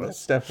 Of course. So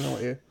that's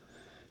definitely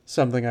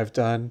something I've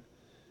done.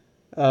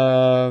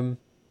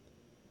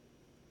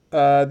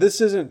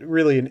 This isn't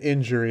really an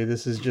injury.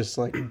 This is just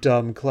like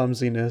dumb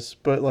clumsiness.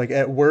 But like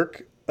at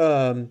work,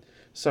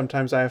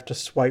 sometimes I have to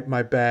swipe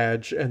my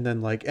badge and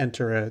then like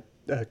enter a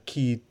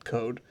key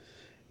code,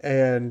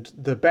 and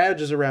the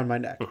badge is around my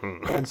neck.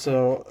 And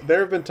so there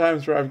have been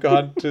times where I've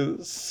gone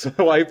to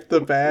swipe the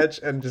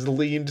badge and just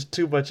leaned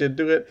too much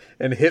into it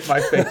and hit my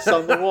face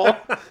on the wall.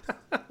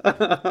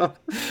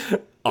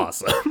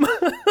 Awesome.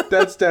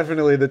 That's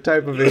definitely the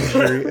type of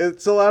injury.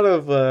 It's a lot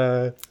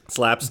of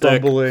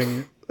slapstick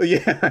bumbling.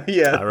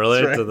 Yeah. I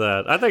relate to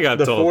that. I think I've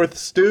the told fourth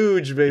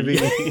stooge, baby.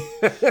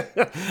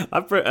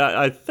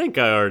 I think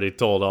I already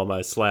told all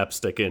my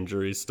slapstick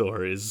injury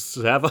stories.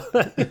 Have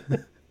I?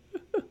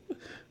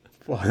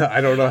 Well, I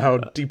don't know how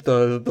deep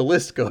the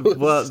list goes.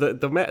 Well,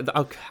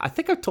 I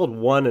think I've told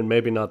one and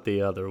maybe not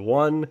the other.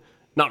 One,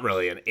 not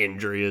really an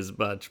injury as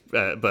much,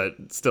 but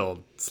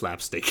still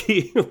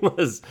slapsticky.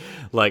 Was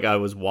like I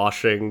was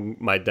washing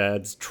my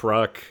dad's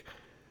truck.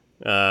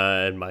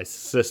 And my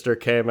sister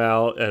came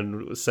out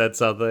and said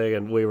something,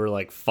 and we were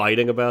like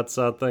fighting about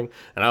something,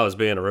 and I was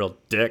being a real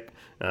dick.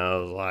 And I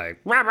was like,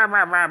 rah, rah,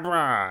 rah, rah,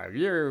 rah,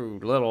 you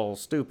little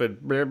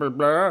stupid blah, blah,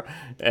 blah.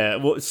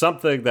 And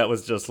something that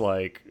was just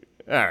like,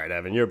 all right,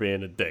 Evan, you're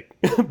being a dick.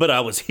 But I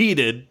was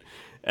heated,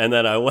 and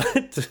then I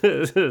went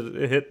to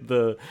hit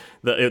the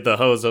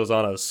hose was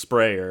on a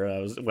sprayer.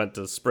 I went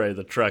to spray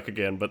the truck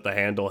again, but the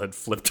handle had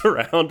flipped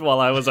around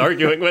while I was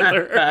arguing with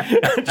her.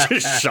 I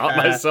just shot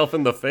myself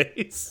in the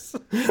face.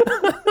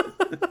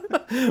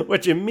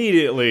 Which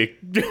immediately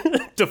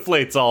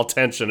deflates all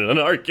tension in an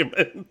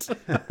argument. So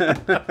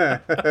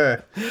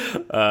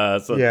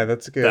yeah,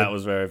 that's good. That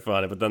was very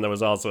funny. But then there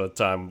was also a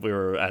time we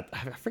were at,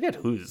 I forget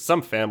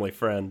some family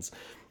friends,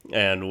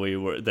 and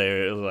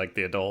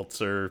the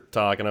adults are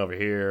talking over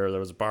here. There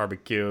was a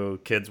barbecue.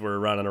 Kids were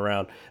running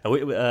around,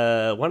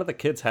 and one of the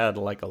kids had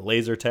like a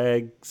laser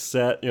tag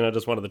set,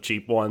 just one of the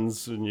cheap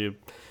ones, and you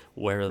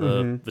wear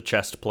the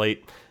chest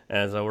plate.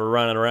 And so we're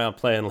running around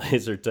playing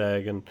laser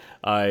tag, and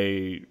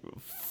I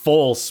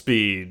full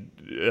speed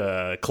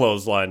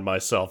clotheslined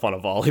myself on a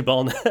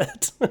volleyball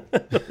net.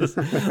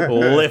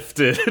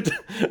 Lifted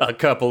a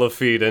couple of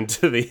feet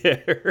into the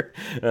air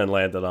and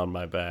landed on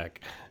my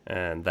back,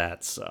 and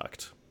that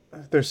sucked.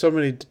 There's so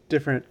many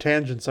different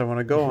tangents I want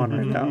to go on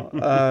right now.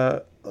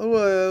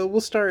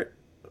 We'll start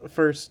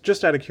first,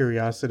 just out of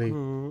curiosity.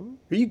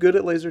 Are you good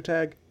at laser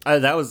tag?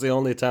 That was the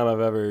only time I've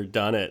ever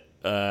done it.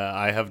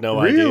 I have no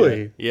Really?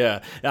 idea.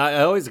 Yeah.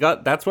 I always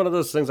that's one of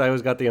those things I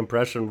always got the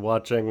impression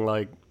watching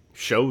like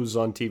shows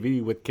on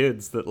TV with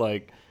kids that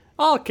like,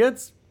 oh,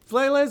 kids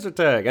play laser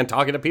tag, and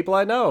talking to people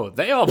I know,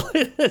 they all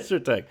play laser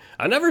tag.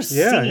 I've never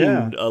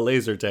seen a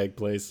laser tag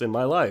place in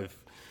my life.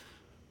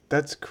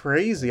 That's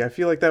crazy. I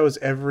feel like that was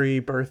every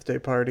birthday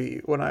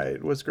party when I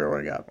was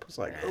growing up. It was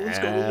like, oh, let's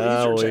go to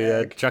laser tag. We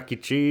had Chuck E.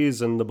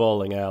 Cheese and the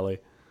bowling alley.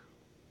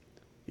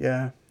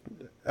 Yeah.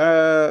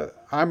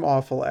 I'm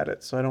awful at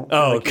it, so I don't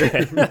feel like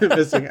you're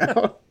missing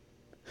out.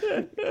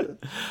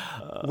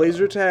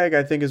 Laser tag,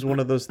 I think, is one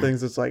of those things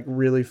that's like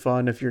really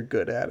fun if you're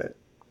good at it.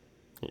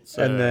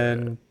 And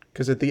then,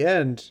 because at the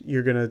end,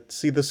 you're going to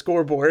see the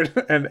scoreboard,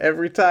 and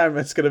every time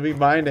it's going to be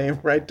my name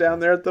right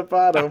down there at the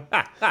bottom.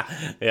 Yeah,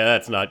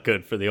 that's not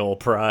good for the old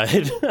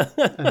pride.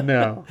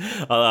 No.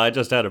 I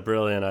just had a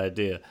brilliant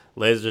idea.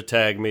 Laser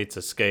tag meets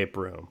escape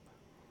room.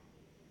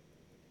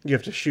 You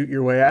have to shoot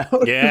your way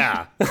out?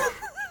 Yeah.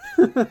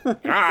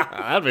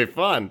 That'd be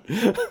fun.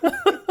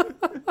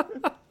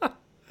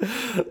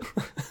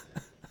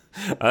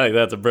 I think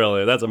that's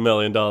 $1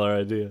 million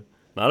idea.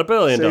 Not $1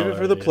 billion. Save it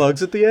for the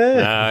plugs at the end.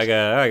 Nah,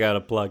 I got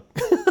a plug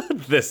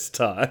this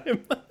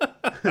time.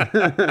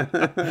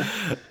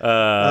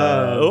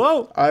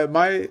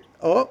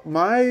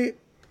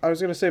 I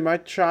was gonna say my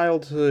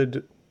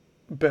childhood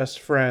best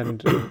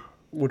friend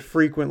would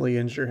frequently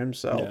injure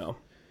himself, Yeah.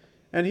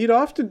 and he'd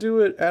often do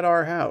it at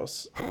our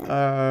house.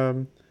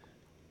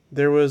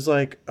 There was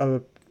like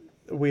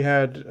we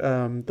had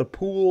the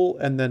pool,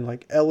 and then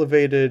like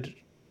elevated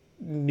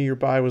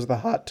nearby was the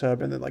hot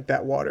tub, and then like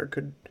that water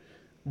could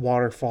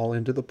waterfall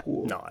into the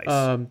pool.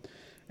 Nice.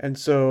 And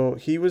so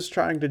he was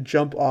trying to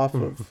jump off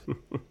of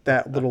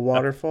that little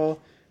waterfall,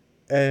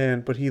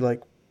 but he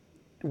like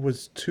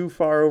was too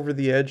far over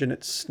the edge and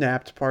it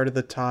snapped part of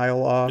the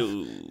tile off.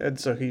 Ooh. And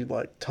so he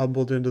like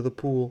tumbled into the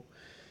pool.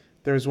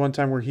 There was one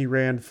time where he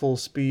ran full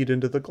speed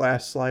into the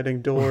glass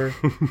sliding door.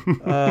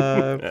 Plenty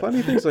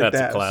of things like That's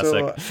that. a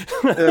classic.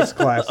 So, that's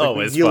classic.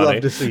 Always you funny.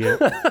 love to see it.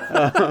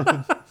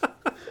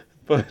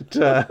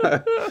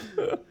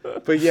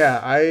 But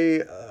yeah,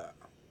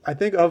 I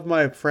think of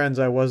my friends,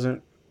 I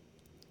wasn't,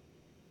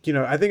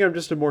 I think I'm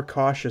just a more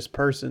cautious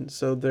person.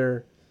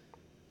 So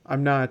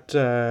I'm not,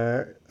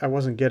 I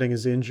wasn't getting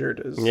as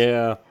injured as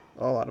Yeah.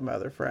 a lot of my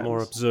other friends.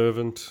 More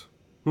observant.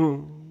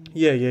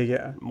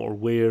 Yeah. More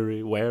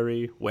weary,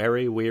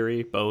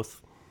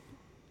 both.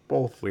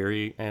 Both.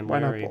 Weary and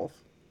Why wary. not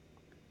both?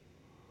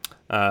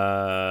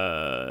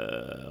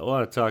 I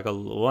want to talk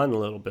one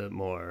little bit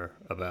more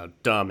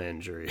about dumb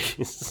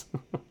injuries.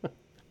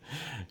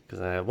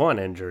 Because I have one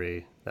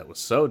injury that was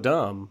so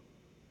dumb,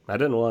 I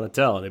didn't want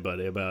to tell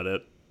anybody about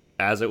it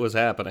as it was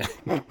happening.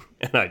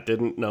 And I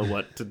didn't know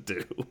what to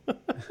do.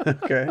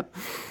 Okay.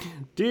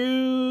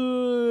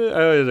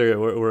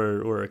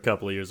 We're a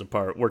couple of years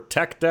apart. Were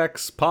tech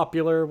decks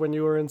popular when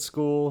you were in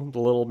school? The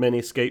little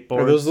mini skateboards?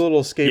 Are those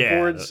little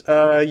skateboards?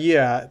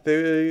 Yeah.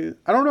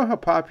 I don't know how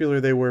popular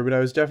they were, but I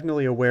was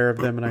definitely aware of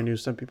them, and I knew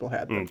some people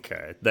had them.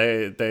 Okay.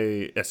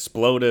 They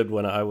exploded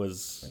when I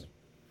was,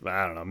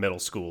 I don't know, middle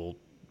school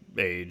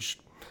age.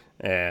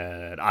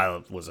 And I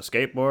was a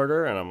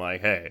skateboarder, and I'm like,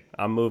 hey,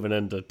 I'm moving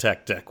into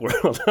tech deck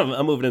world.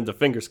 I'm moving into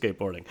finger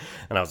skateboarding.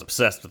 And I was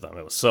obsessed with them.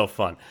 It was so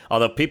fun.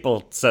 Although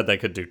people said they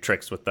could do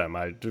tricks with them,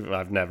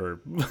 I've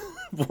never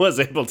was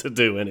able to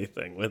do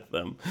anything with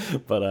them.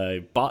 But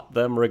I bought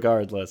them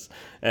regardless.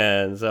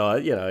 And so,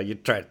 you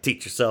try to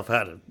teach yourself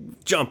how to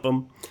jump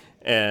them.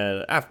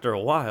 And after a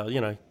while,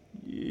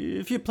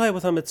 if you play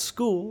with them at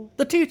school,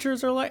 the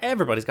teachers are like,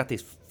 everybody's got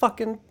these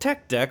fucking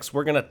tech decks.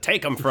 We're going to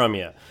take them from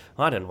you.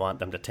 Well, I didn't want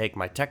them to take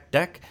my tech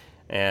deck.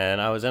 And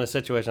I was in a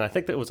situation, I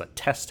think there was a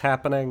test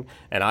happening,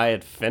 and I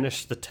had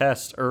finished the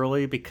test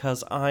early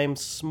because I'm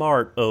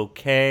smart,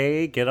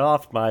 okay? Get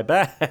off my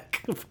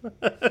back.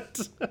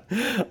 But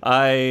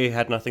I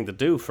had nothing to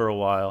do for a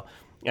while,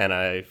 and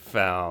I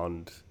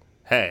found,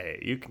 hey,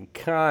 you can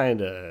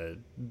kind of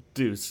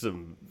do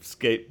some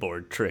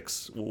skateboard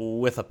tricks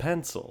with a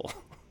pencil.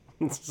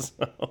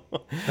 So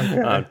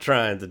I'm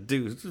trying to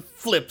do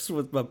flips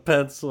with my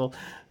pencil,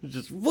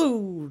 just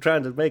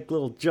trying to make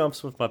little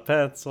jumps with my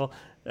pencil,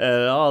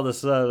 and all of a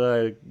sudden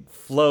I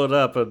float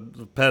up and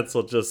the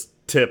pencil just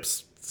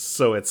tips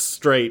so it's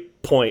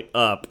straight point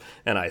up,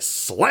 and I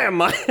slam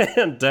my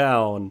hand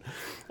down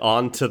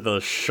onto the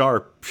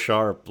sharp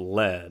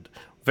lead,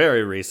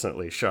 very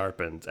recently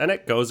sharpened, and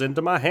it goes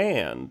into my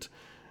hand.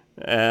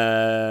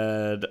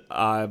 And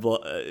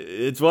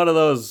it's one of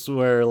those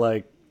where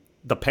like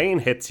the pain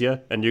hits you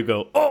and you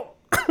go, oh,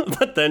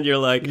 but then you're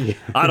like,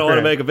 I don't want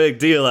to make a big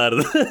deal out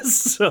of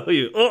this. So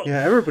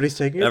everybody's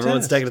taking a test.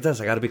 Everyone's taking a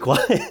test. I got to be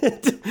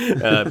quiet.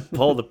 And I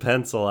pull the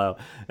pencil out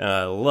and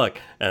I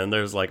look, and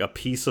there's like a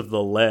piece of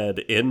the lead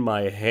in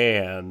my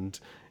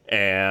hand,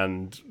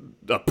 and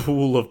a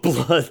pool of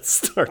blood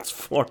starts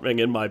forming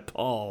in my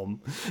palm.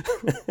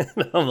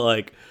 And I'm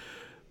like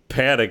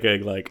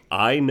panicking, like,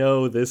 I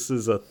know this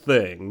is a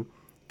thing.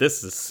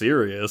 This is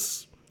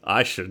serious.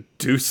 I should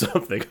do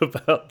something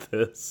about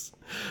this.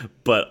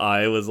 But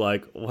I was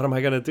like, what am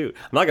I going to do?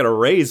 I'm not going to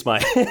raise my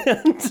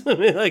hand. I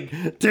mean,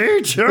 like,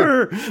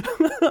 teacher,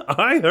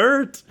 I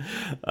hurt.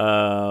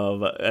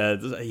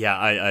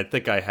 I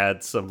think I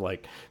had some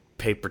like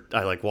paper.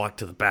 I like walked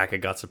to the back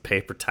and got some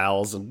paper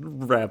towels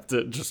and wrapped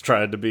it, just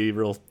trying to be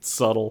real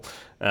subtle.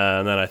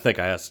 And then I think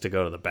I asked to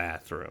go to the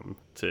bathroom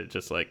to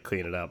just like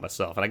clean it out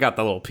myself. And I got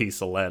the little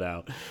piece of lead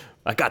out.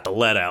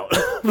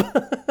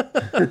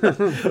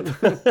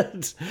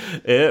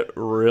 It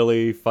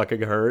really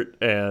fucking hurt.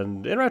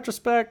 And in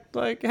retrospect,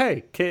 like,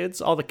 hey,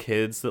 kids, all the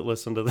kids that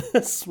listen to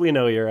this, we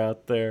know you're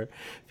out there.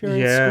 If you're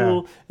in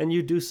school and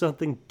you do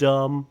something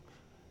dumb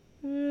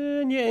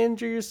and you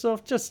injure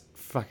yourself, just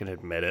fucking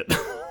admit it.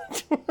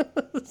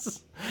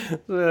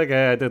 Like,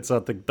 hey, I did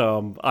something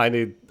dumb. I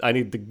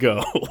need to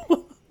go.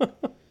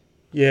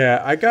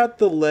 Yeah, I got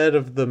the lead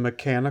of the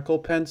mechanical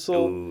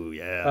pencil. Ooh,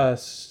 yeah.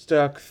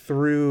 Stuck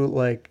through,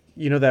 like,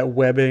 that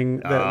webbing,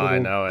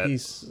 that little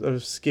piece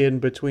of skin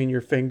between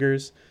your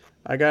fingers.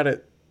 I got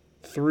it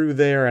through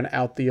there and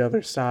out the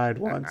other side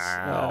once,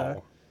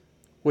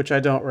 which I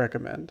don't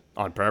recommend.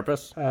 On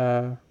purpose?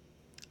 Yeah.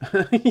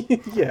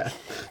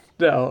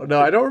 No,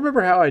 I don't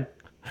remember how I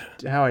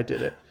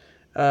did it.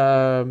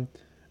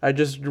 I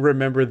just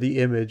remember the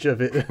image of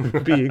it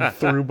being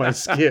through my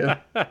skin.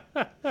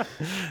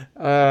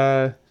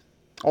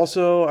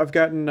 Also, I've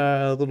gotten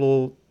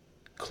little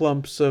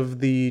clumps of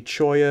the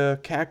cholla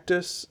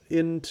cactus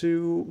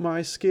into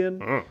my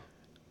skin.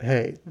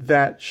 Hey,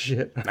 that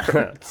shit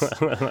hurts.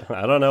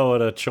 I don't know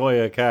what a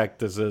cholla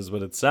cactus is,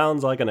 but it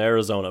sounds like an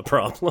Arizona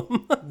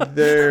problem.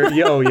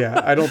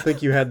 I don't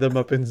think you had them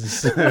up in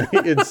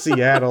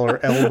Seattle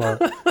or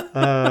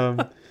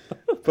Elma.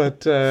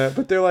 But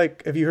they're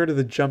like, have you heard of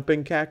the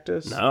jumping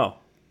cactus? No.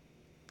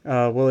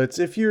 Well, it's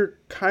if you're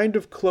kind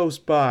of close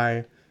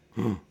by,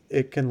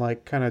 it can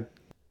like kind of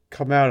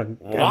come out and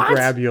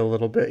grab you a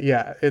little bit.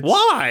 Yeah, it's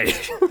Why?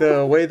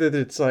 the way that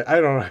it's like I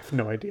have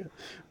no idea,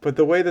 but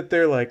the way that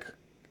they're like,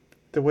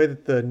 the way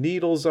that the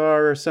needles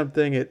are or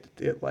something, it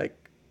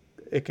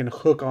can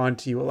hook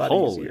onto you a lot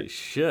easier. Holy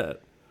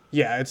shit.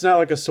 Yeah, it's not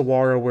like a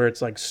saguaro where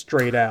it's like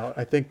straight out.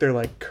 I think they're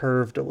like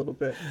curved a little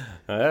bit.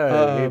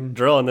 Hey,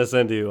 drilling this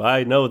into you.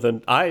 I know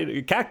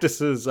cactus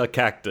is a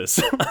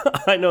cactus.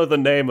 I know the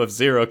name of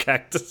 0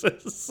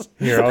 cactuses.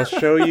 Here, I'll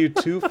show you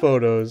 2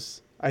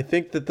 photos. I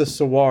think that the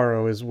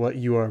saguaro is what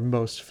you are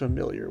most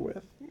familiar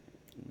with.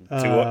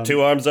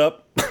 Two arms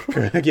up.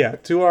 Yeah,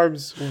 2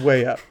 arms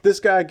way up. This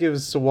guy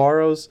gives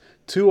saguaros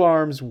 2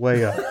 arms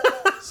way up.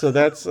 So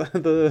that's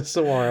the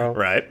saguaro.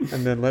 Right.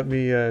 And then let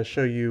me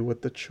show you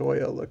what the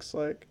cholla looks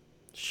like.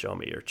 Show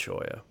me your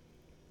cholla.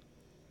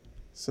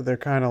 So they're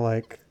kind of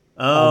like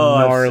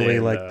gnarly gnarly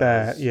like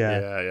that.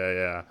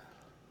 Yeah.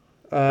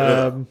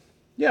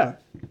 Yeah.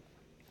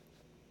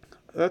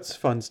 That's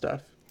fun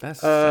stuff. That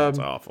sounds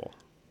awful.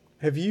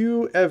 Have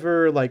you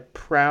ever like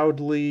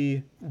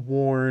proudly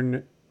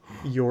worn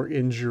your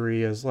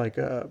injury as like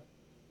a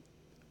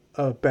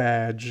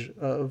badge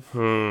of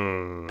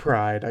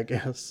pride, I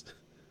guess?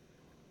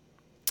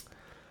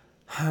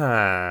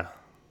 Huh.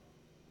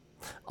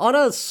 On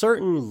a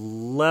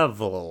certain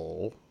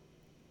level,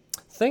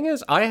 thing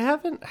is, I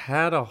haven't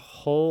had a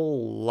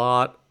whole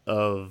lot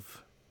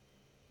of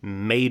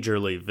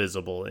majorly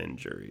visible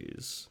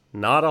injuries.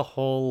 Not a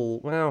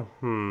whole,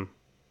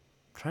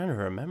 trying to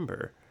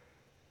remember.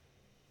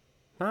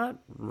 Not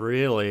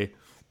really.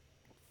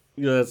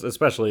 Yes,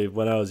 especially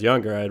when I was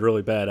younger, I had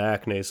really bad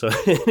acne, so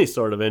any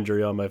sort of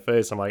injury on my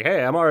face, I'm like,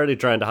 hey, I'm already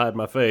trying to hide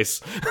my face.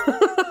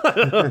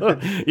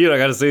 You don't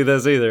got to see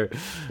this either.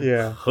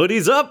 Yeah.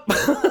 Hoodies up.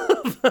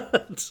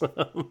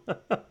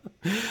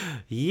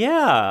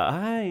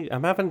 Yeah,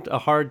 I'm having a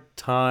hard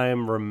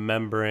time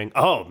remembering.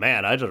 Oh,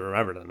 man, I just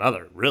remembered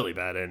another really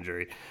bad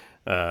injury.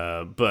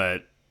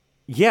 But,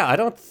 yeah, I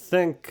don't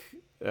think...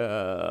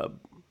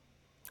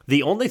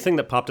 the only thing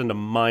that popped into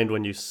mind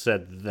when you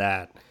said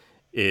that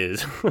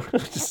is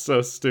just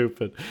so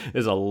stupid,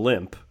 is a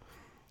limp.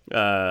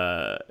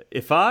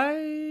 If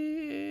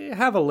I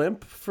have a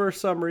limp for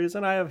some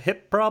reason, I have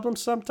hip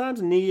problems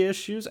sometimes, knee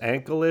issues,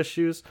 ankle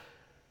issues.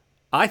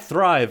 I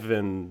thrive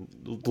in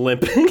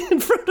limping in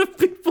front of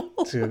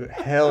people. Dude,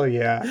 hell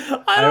yeah.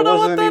 I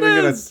wasn't even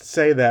going to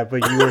say that,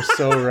 but you were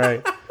so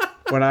right.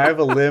 When I have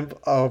a limp,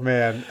 oh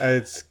man,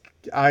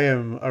 I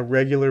am a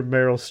regular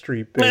Meryl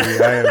Streep,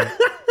 baby. I am.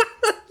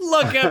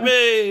 Look at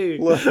me.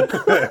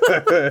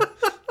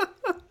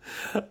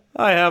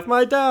 I have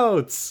my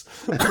doubts.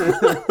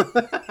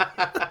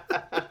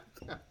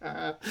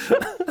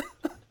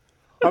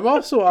 I'm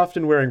also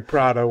often wearing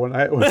Prada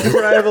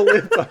whenever I have a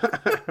limp.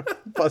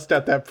 Bust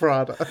out that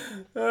Prada.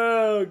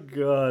 Oh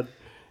God.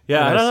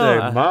 Yeah, and I don't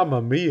know. Say,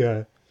 Mamma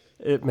Mia.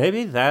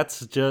 Maybe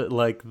that's just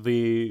like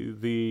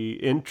the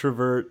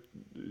introvert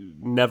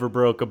never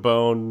broke a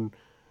bone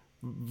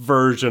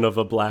version of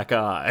a black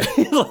eye.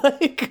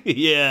 Like,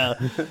 yeah,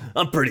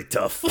 I'm pretty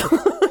tough.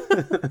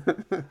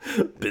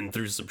 Been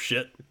through some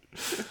shit.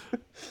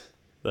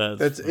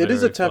 It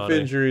is a tough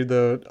injury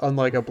though,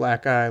 unlike a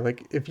black eye.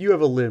 Like if you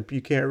have a limp,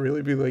 you can't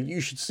really be like, you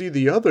should see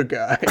the other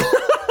guy.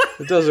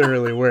 It doesn't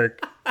really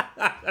work.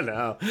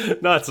 No,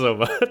 not so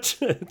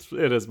much.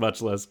 It is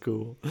much less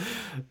cool.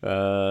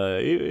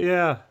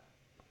 Yeah.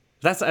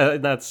 That's I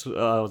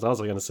was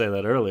also going to say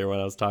that earlier when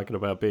I was talking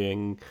about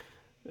being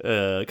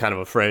kind of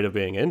afraid of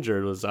being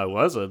injured. I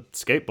was a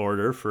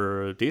skateboarder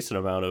for a decent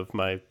amount of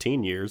my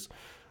teen years.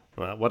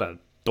 Well, what a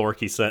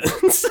dorky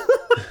sentence.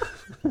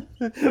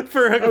 I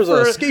was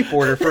a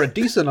skateboarder for a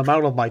decent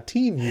amount of my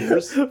teen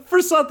years.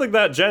 For something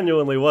that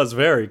genuinely was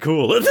very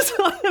cool at the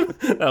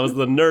time. That was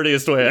the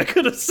nerdiest way I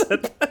could have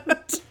said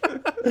that.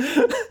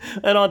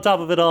 And on top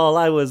of it all,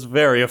 I was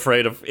very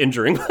afraid of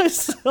injuring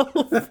myself.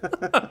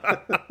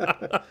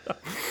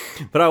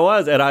 But I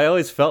was, and I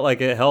always felt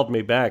like it held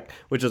me back,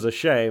 which is a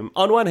shame.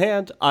 On one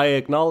hand, I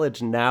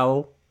acknowledge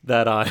now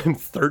that I'm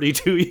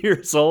 32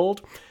 years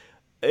old.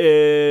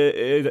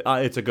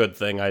 It's a good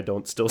thing I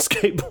don't still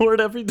skateboard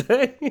every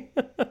day.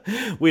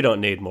 We don't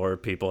need more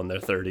people in their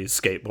 30s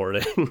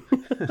skateboarding.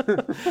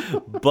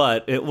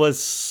 But it was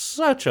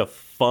such a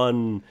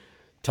fun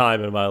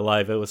time in my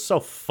life. It was so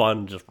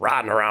fun just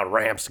riding around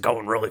ramps,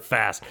 going really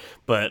fast.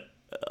 But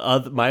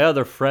my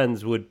other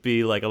friends would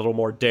be like a little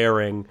more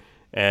daring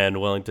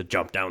and willing to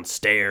jump down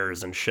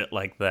stairs and shit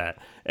like that.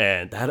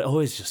 And that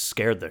always just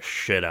scared the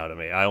shit out of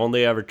me. I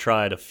only ever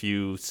tried a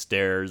few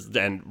stairs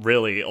and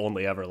really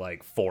only ever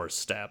like 4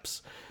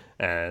 steps.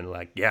 And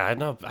like, yeah, I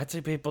know, I'd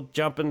see people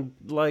jumping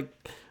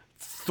like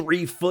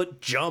 3-foot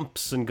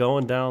jumps and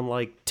going down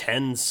like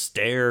 10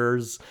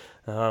 stairs.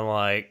 And I'm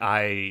like,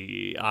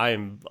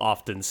 I'm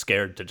often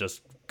scared to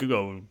just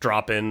go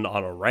drop in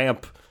on a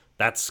ramp.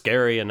 That's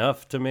scary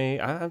enough to me.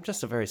 I'm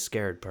just a very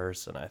scared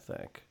person, I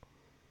think.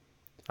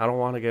 I don't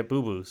want to get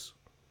boo-boos.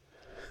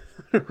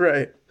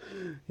 Right.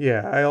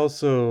 Yeah, I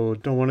also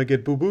don't want to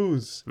get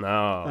boo-boos.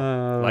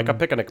 No, like a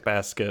picnic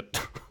basket.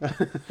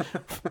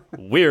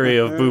 Weary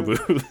of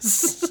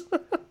boo-boos.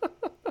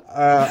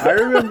 I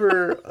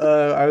remember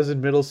I was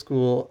in middle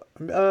school.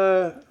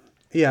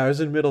 Yeah, I was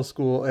in middle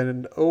school,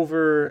 and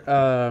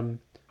over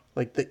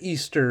like the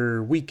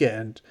Easter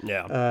weekend,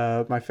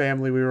 Yeah. my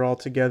family, we were all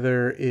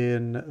together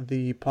in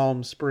the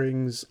Palm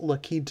Springs, La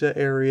Quinta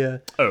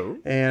area. Oh.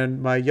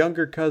 And my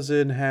younger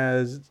cousin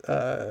has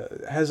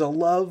a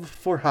love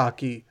for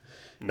hockey.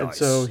 And Nice.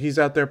 so he's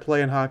out there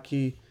playing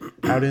hockey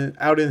out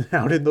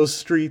in those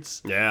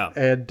streets. Yeah.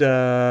 And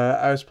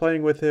I was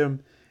playing with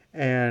him,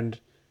 and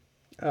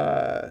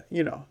hey,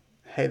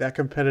 that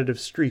competitive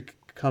streak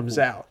comes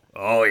out,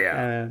 Oh, yeah.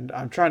 and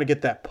I'm trying to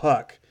get that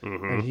puck,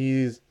 and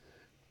he's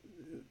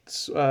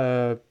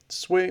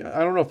swing. I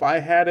don't know if I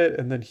had it,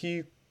 and then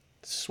he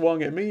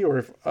swung at me, or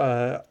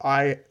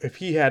if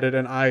he had it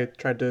and I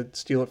tried to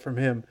steal it from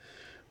him.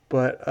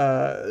 But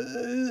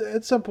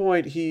at some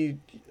point, he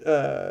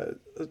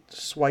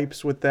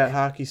swipes with that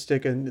hockey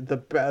stick, and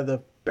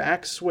the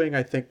backswing,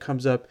 I think,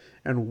 comes up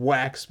and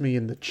whacks me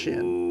in the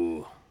chin.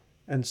 Ooh.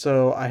 And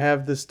so I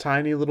have this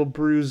tiny little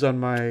bruise on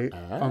my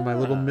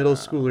little middle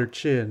schooler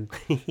chin.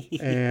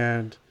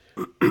 And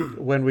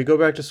when we go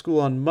back to school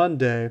on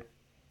Monday,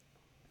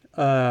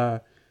 I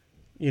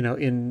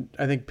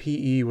think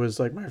PE was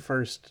like my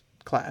first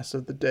class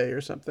of the day or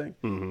something.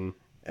 Mm-hmm.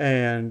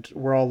 And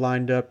we're all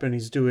lined up, and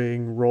he's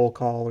doing roll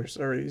call,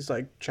 or he's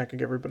like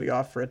checking everybody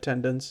off for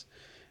attendance.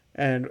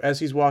 And as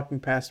he's walking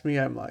past me,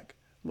 I'm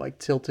like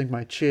tilting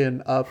my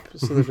chin up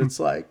so that it's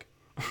like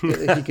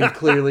he can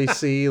clearly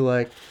see,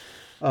 like,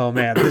 oh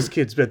man, this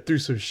kid's been through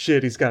some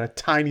shit. He's got a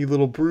tiny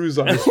little bruise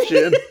on his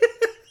chin.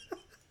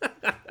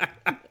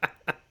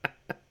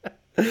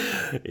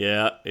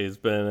 Yeah, he's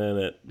been in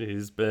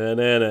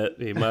it.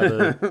 He might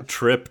have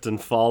tripped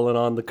and fallen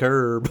on the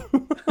curb.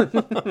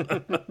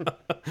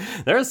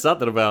 There's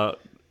something about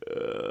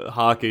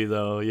hockey,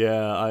 though.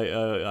 Yeah,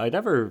 I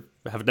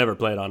have never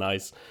played on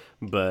ice,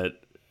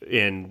 but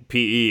in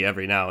PE,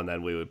 every now and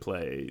then we would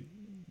play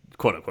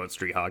quote unquote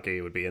street hockey.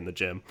 It would be in the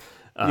gym.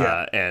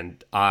 Yeah.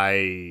 And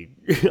I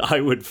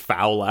would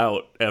foul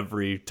out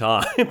every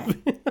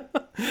time.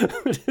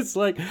 It's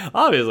like,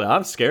 obviously,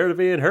 I'm scared of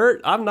being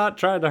hurt. I'm not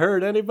trying to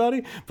hurt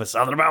anybody, but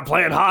something about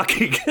playing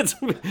hockey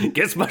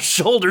gets my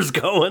shoulders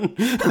going.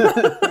 I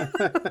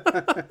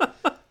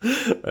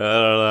don't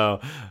know.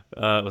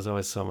 It was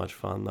always so much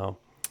fun, though.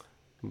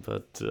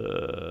 But,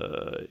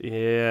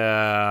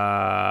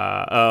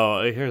 yeah.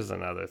 Oh, here's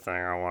another thing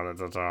I wanted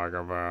to talk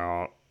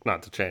about.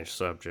 Not to change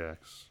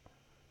subjects.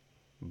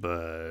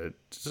 But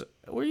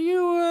were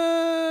you,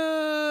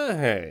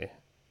 hey,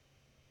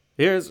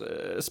 here's,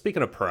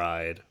 speaking of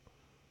pride.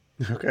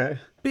 Okay.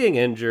 Being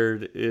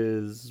injured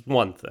is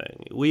one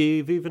thing.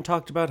 We've even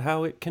talked about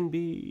how it can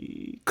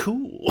be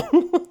cool.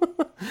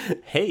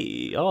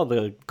 Hey, all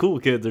the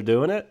cool kids are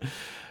doing it.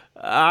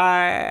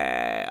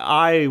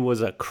 I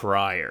was a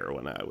crier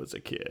when I was a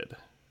kid.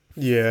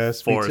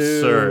 Yes, For me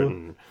too.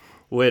 certain.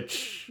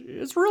 Which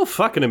is real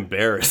fucking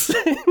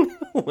embarrassing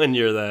when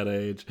you're that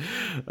age.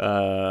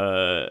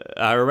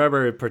 I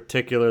remember in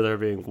particular there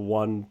being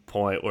one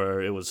point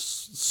where it was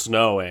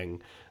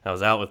snowing. I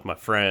was out with my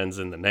friends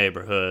in the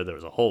neighborhood. There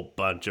was a whole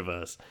bunch of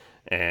us.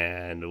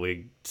 And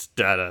we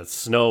had a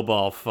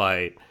snowball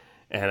fight.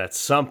 And at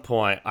some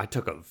point, I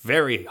took a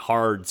very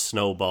hard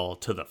snowball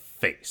to the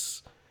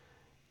face.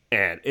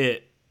 And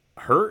it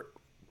hurt.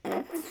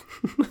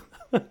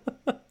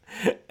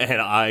 And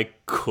I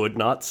could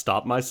not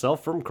stop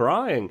myself from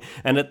crying.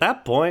 And at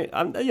that point,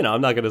 I'm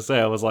not going to say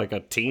I was like a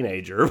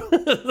teenager.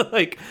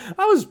 Like,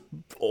 I was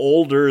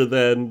older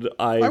than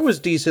I was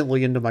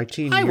decently into my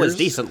teen years. I was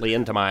decently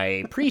into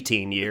my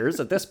preteen years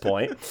at this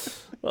point.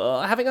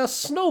 Having a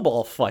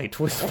snowball fight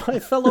with my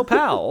fellow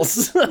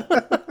pals.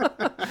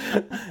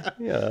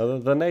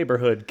 The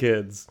neighborhood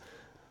kids.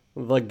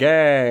 The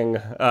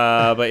gang.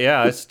 But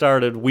yeah, I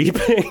started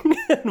weeping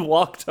and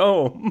walked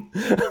home.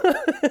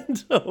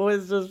 And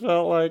always just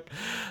felt like,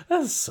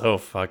 that's so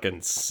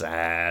fucking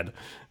sad.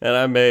 And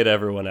I made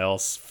everyone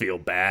else feel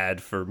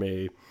bad for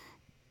me.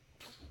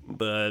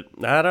 But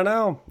I don't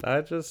know.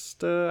 I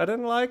just, I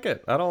didn't like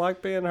it. I don't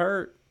like being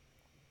hurt.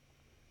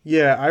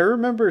 Yeah, I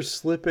remember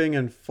slipping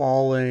and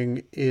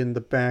falling in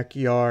the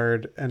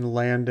backyard and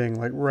landing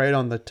like right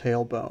on the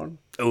tailbone.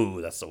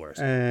 Ooh, that's the worst.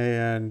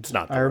 And It's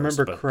not the I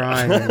remember worst, but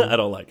crying. I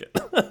don't like it.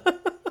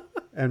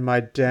 And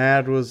my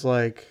dad was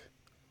like,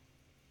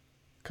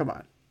 come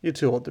on, you're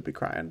too old to be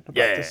crying about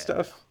this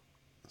stuff.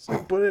 It's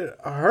like, but it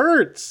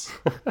hurts.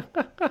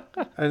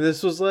 And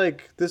this was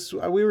like,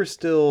 we were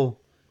still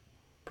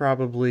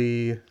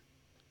probably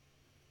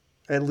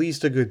at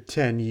least a good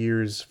 10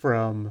 years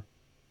from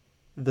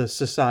the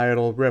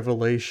societal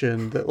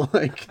revelation that,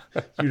 like,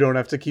 you don't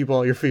have to keep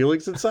all your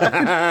feelings inside.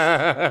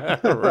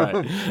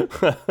 Right.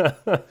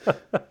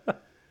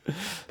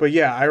 But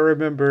yeah, I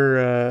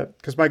remember,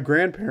 because my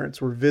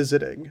grandparents were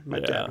visiting. My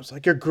dad was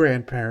like, your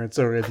grandparents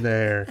are in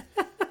there.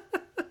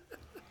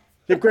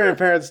 Your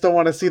grandparents don't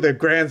want to see their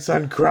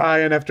grandson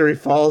crying after he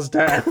falls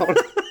down.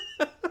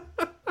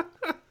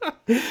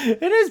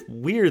 It is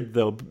weird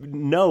though,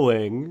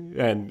 knowing,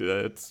 and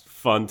it's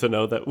fun to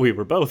know that we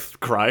were both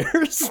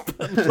criers,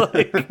 but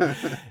like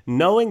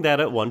knowing that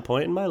at one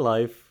point in my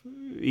life,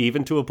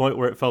 even to a point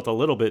where it felt a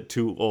little bit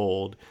too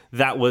old,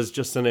 that was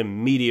just an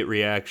immediate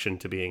reaction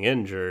to being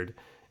injured.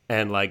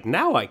 And like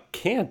now I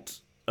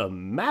can't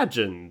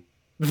imagine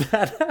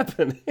that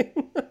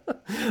happening.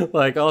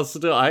 Like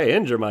I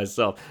injure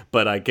myself,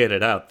 but I get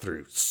it out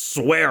through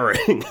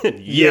swearing and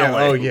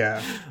yelling.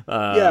 Yeah.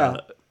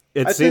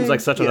 It seems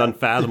like such an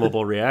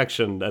unfathomable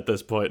reaction at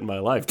this point in my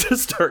life to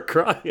start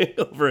crying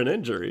over an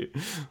injury.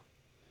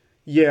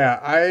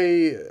 Yeah,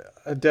 I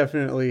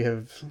definitely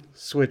have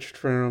switched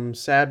from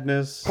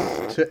sadness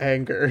to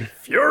anger.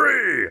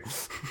 Fury!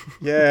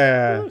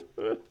 Yeah.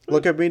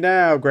 Look at me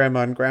now,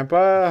 Grandma and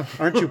Grandpa.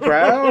 Aren't you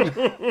proud?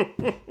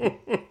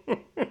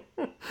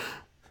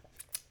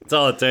 That's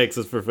all it takes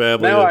is for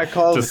family. Now I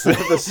call the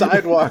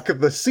sidewalk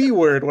the C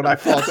word when I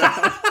fall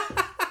down.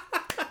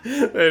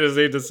 They just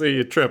need to see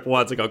you trip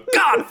once and go,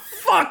 God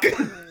fucking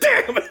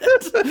damn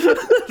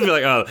it! Be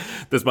like, oh,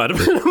 this might have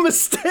been a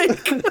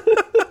mistake.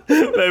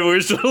 Maybe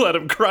we should let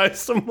him cry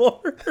some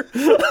more.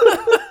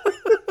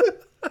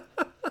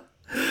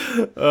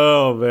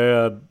 Oh,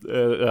 man.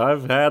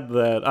 I've had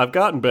that. I've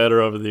gotten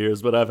better over the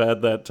years, but I've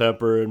had that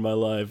temper in my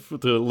life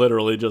to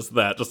literally just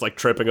that, just like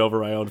tripping over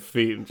my own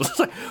feet and just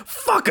like,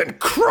 fucking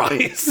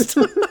Christ!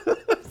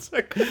 It's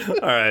like,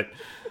 all right.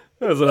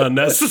 That was an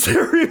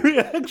unnecessary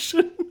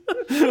reaction.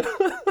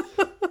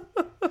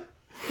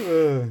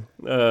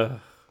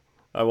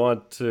 I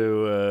want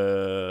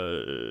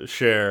to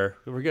share.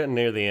 We're getting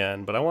near the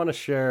end, but I want to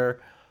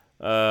share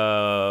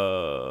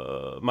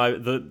the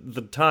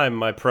time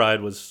my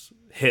pride was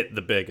hit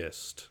the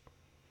biggest.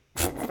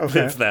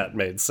 Okay. If that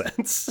made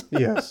sense.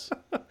 Yes.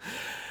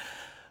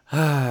 You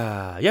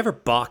ever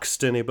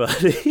boxed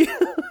anybody?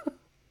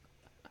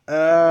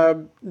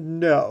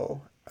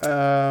 No.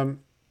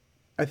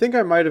 I think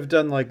I might have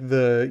done like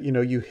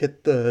you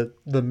hit the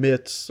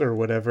mitts or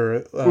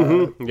whatever.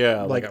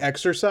 Yeah, like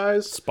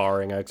exercise.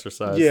 Sparring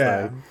exercise.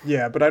 Yeah, thing.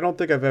 yeah, but I don't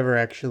think we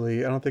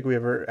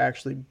ever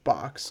actually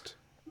boxed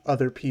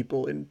other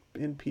people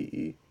in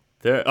PE.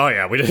 Oh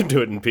yeah, we didn't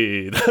do it in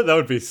PE. That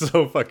would be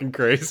so fucking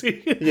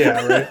crazy.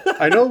 Yeah, right.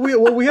 I know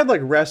we had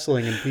like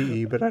wrestling in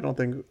PE, but I don't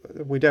think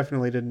we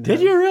definitely didn't.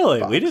 Did you really?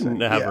 Boxing. We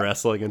didn't have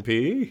wrestling in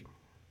PE.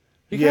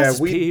 Yeah,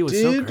 we PE was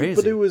did, so crazy.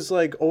 but it was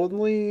like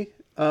only.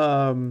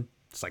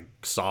 It's like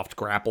soft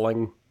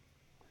grappling.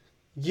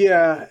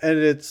 Yeah, and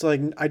it's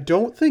like I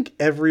don't think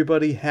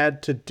everybody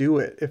had to do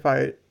it.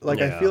 I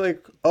feel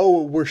like,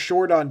 oh, we're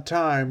short on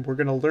time. We're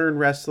gonna learn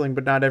wrestling,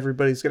 but not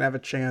everybody's gonna have a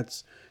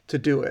chance to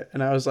do it.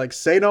 And I was like,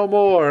 say no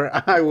more.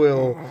 I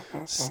will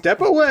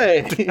step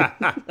away.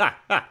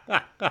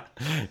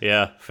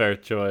 Yeah, fair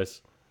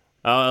choice.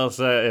 I'll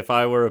say if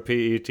I were a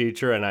PE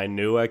teacher and I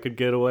knew I could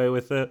get away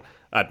with it,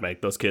 I'd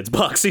make those kids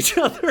box each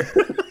other.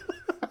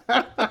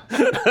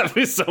 That'd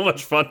be so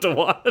much fun to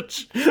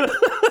watch.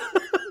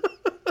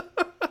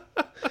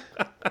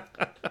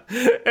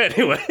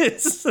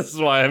 Anyways, this is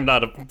why I'm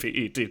not a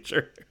PE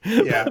teacher.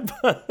 Yeah.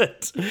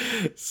 But,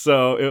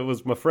 so it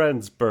was my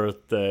friend's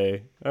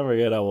birthday. I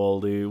forget how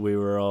old we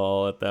were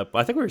all at that.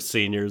 I think we were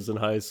seniors in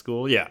high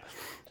school. Yeah.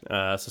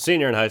 So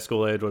senior in high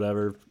school age,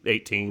 whatever,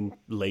 18,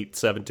 late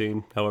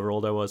 17, however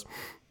old I was.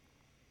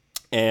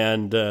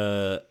 And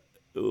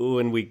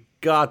when we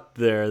got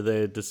there,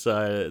 they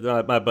decided,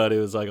 my buddy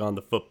was like on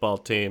the football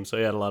team, so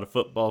he had a lot of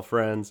football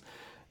friends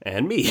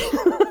and me.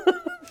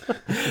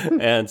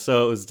 And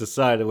so it was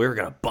decided we were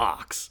going to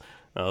box.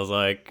 I was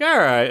like, all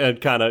right.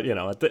 And kind of,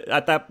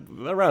 at that,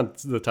 around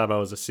the time I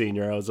was a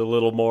senior, I was a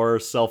little more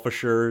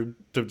self-assured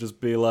to just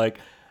be like,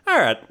 all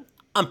right,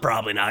 I'm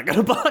probably not going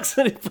to box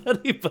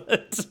anybody,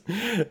 but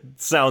it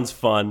sounds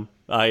fun.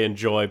 I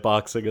enjoy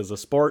boxing as a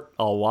sport.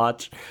 I'll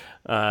watch.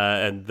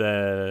 And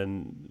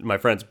then my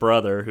friend's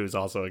brother, who's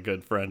also a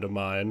good friend of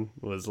mine,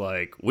 was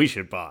like, we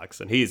should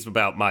box. And he's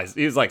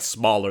like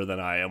smaller than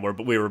I am.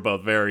 We were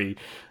both very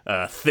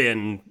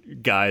thin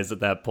guys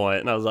at that point.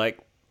 And I was like,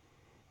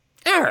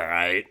 all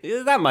right,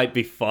 that might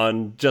be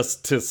fun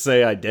just to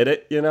say I did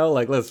it,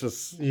 like, let's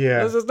just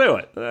do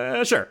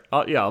it. Sure.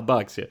 I'll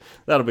box you.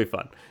 That'll be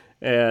fun.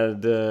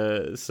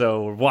 And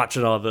so we're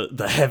watching all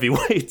the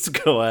heavyweights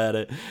go at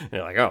it. And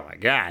you're like, oh my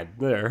God,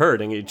 they're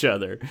hurting each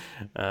other.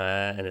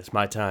 And it's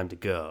my time to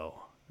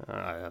go.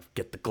 I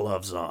get the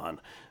gloves on.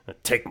 I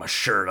take my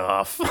shirt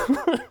off.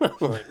 I'm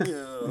like,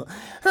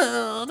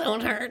 oh,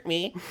 don't hurt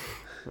me.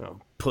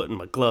 I'm putting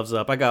my gloves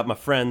up. I got my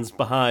friends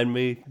behind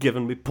me,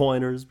 giving me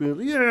pointers. Being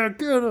like, yeah,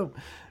 get him.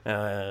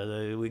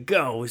 There we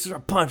go. We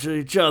start punching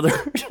each other.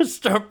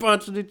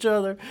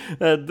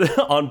 And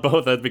on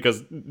both ends,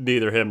 because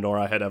neither him nor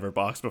I had ever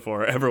boxed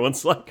before.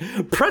 Everyone's like,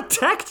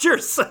 protect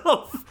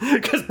yourself.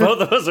 Because both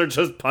of us are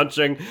just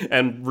punching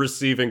and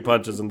receiving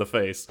punches in the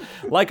face.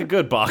 Like a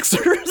good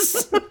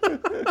boxers.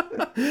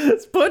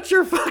 Put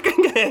your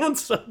fucking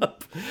hands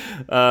up.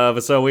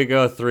 So we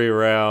go 3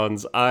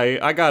 rounds.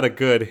 I got a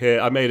good hit.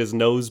 I made his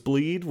nose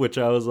bleed, which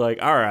I was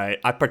like, all right,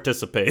 I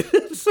participated.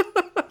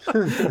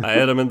 I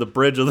hit him in the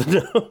bridge of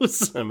the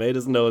nose. I made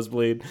his nose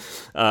bleed.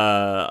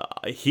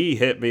 He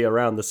hit me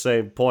around the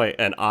same point,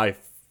 and I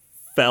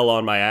fell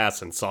on my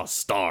ass and saw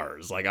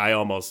stars. Like, I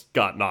almost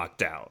got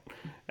knocked out.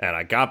 And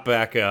I got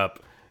back up,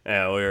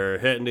 and we were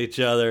hitting each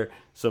other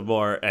some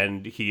more,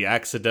 and he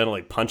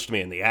accidentally punched me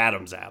in the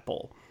Adam's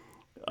apple.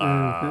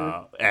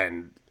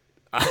 And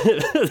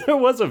there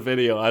was a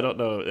video. I don't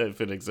know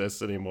if it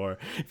exists anymore.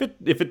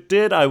 If it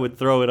did, I would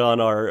throw it on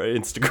our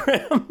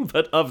Instagram.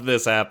 But of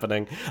this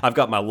happening, I've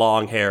got my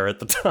long hair at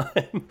the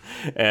time,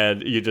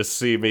 and you just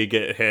see me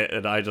get hit,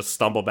 and I just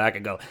stumble back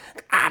and go,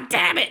 "Ah,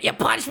 damn it! You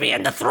punched me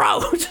in the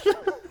throat."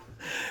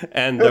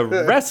 And the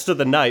rest of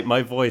the night,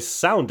 my voice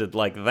sounded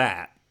like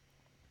that.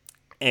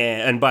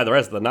 And by the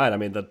rest of the night, I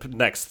mean the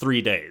next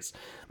 3 days.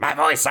 My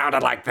voice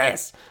sounded like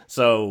this.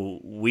 So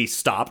we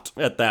stopped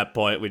at that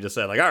point. We just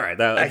said, like, all right.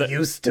 I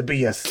used to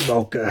be a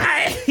smoker.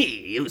 I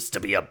used to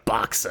be a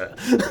boxer.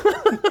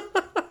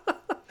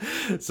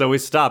 So we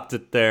stopped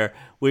it there.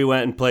 We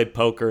went and played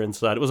poker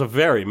inside. It was a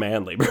very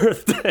manly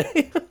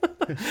birthday.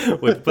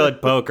 We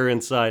played poker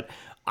inside.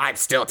 I'm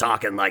still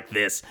talking like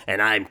this, and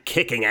I'm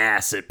kicking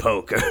ass at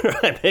poker.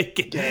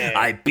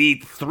 I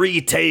beat 3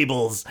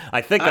 tables.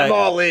 I'm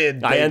all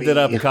in, baby. I ended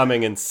up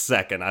coming in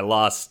second. I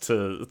lost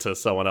to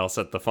someone else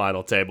at the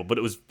final table, but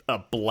it was a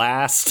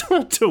blast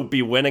to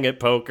be winning at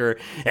poker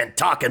and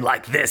talking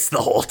like this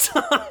the whole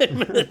time.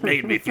 It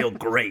made me feel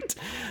great.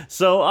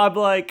 So I'm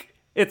like,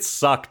 it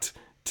sucked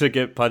to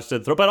get punched in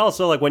the throat, but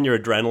also, like, when your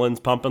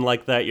adrenaline's pumping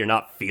like that, you're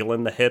not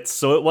feeling the hits.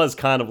 So it was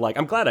kind of like,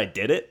 I'm glad I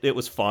did it. It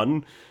was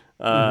fun.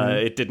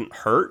 It didn't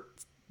hurt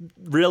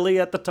really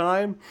at the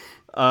time.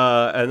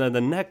 And then the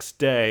next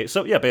day,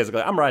 so yeah,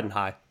 basically I'm riding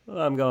high.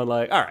 I'm going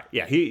like, all right,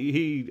 yeah,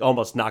 he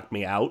almost knocked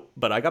me out,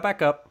 but I got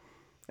back up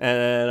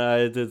and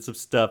I did some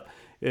stuff.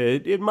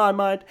 In my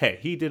mind, hey,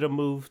 he did a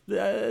move.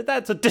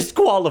 That's a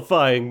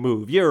disqualifying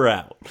move. You're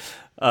out.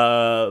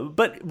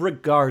 But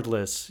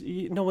regardless,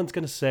 no one's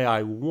going to say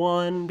I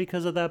won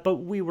because of that, but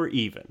we were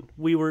even.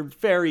 We were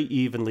very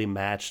evenly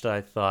matched, I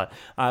thought.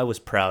 I was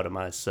proud of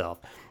myself.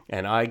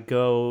 And I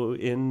go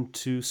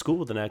into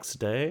school the next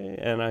day,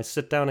 and I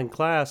sit down in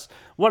class.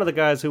 One of the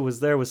guys who was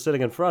there was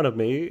sitting in front of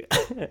me,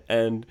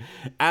 and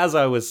as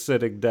I was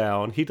sitting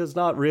down, he does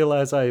not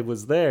realize I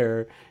was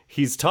there.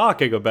 He's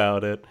talking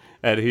about it,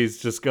 and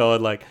he's just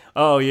going like,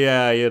 oh,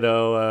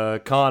 yeah,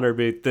 Connor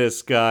beat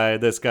this guy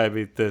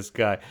beat this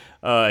guy.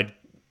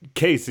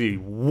 Casey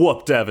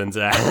whooped Evan's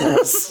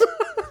ass.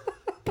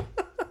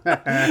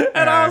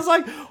 And I was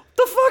like,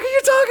 the fuck are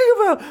you talking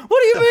about?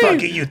 What do you mean? What the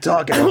fuck are you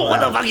talking about?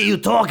 What the fuck are you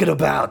talking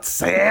about,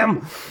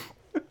 Sam?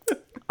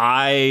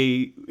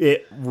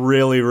 It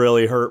really,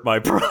 really hurt my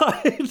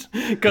pride.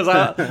 Because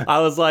I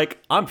was like,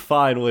 I'm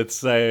fine with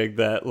saying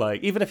that,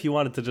 like, even if you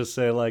wanted to just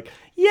say, like,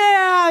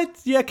 yeah,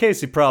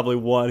 Casey probably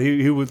won.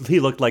 He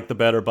looked like the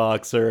better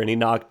boxer, and he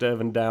knocked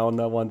Evan down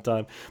that one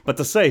time. But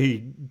to say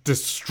he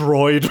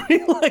destroyed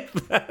me like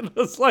that,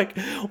 was like,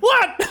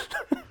 what?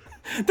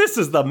 This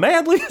is the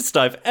manliest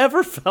I've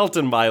ever felt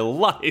in my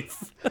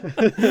life.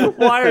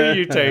 Why are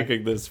you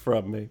taking this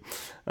from me?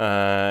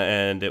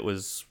 And it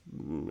was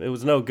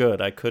no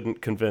good. I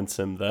couldn't convince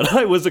him that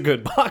I was a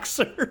good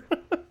boxer.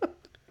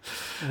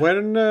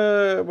 When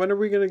are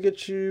we gonna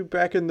get you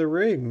back in the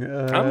ring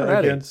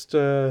against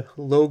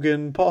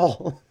Logan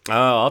Paul? Oh,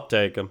 I'll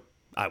take him.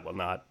 I will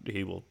not.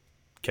 He will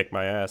kick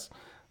my ass.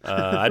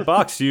 I'd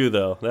box you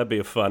though. That'd be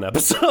a fun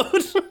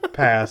episode.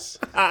 Pass.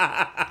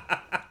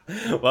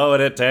 What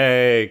would it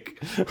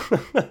take?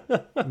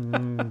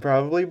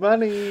 Probably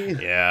money.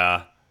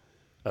 Yeah.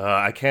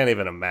 I can't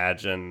even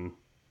imagine.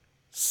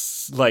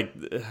 Like,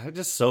 I'm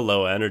just so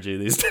low energy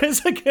these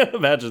days. I can't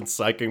imagine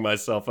psyching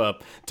myself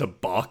up to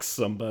box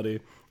somebody.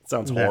 It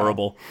sounds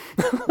horrible.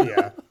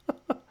 Yeah.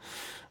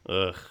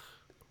 Ugh.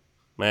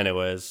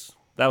 Anyways,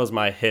 that was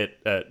my hit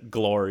at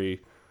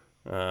Glory.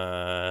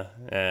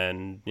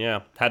 And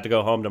yeah, had to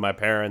go home to my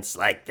parents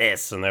like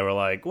this, and they were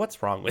like,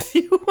 "What's wrong with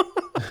you?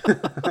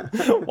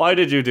 Why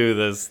did you do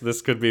this?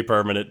 This could be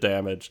permanent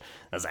damage."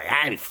 I was like,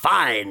 "I'm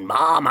fine,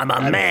 Mom. I'm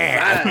a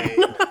man.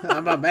 Fine.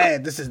 I'm a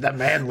man. This is the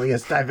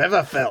manliest I've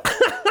ever felt."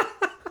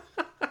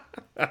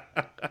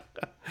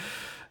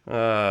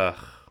 What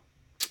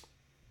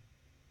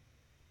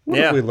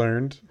have we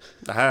learned?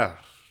 I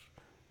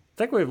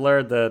think we've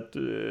learned that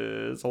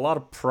there's a lot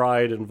of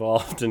pride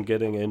involved in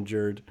getting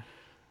injured.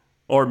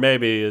 Or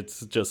maybe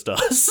it's just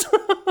us.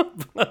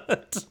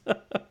 But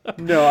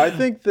no, I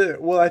think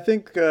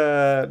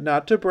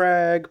not to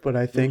brag, but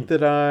I think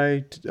that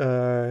I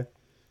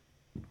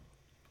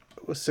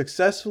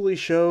successfully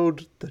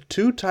showed the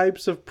 2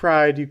 types of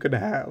pride you could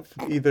have.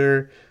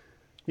 Either,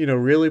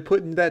 really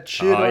putting that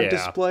shit on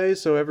display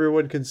so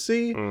everyone can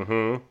see,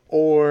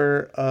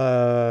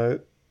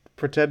 or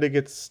pretending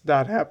it's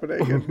not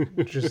happening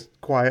and just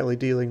quietly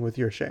dealing with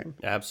your shame.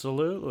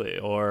 Absolutely.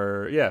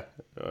 Or, yeah,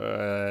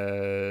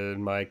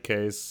 in my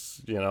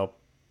case,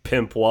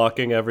 pimp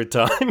walking every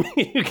time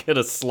you get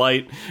a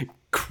slight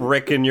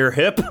crick in your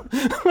hip.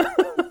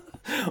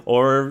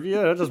 Or,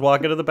 just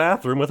walk into the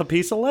bathroom with a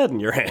piece of lead in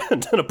your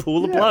hand and a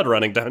pool of blood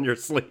running down your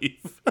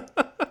sleeve.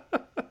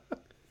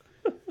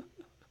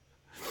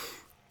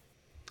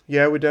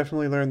 Yeah, we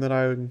definitely learned that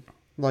I would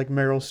like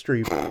Meryl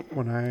Streep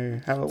when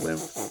I have a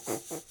limp.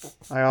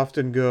 I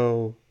often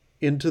go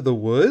into the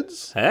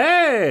woods.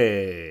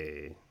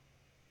 Hey!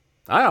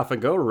 I often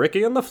go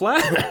Ricky and the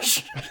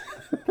Flash.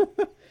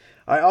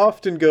 I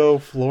often go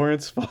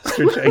Florence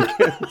Foster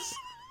Jenkins.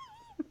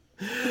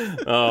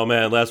 Oh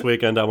man, last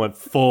weekend I went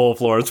full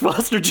Florence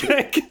Foster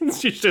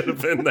Jenkins. She should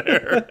have been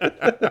there.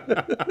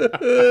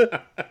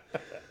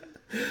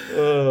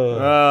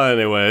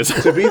 Anyways.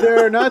 To be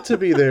there or not to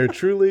be there,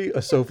 truly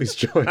a Sophie's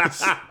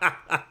choice.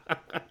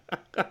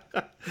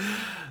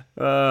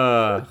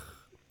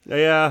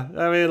 Yeah,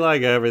 I mean,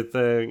 like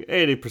everything,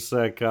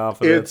 80%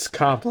 confidence. It's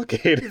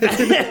complicated.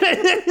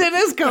 It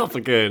is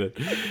complicated.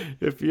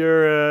 If you're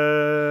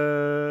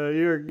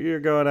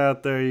going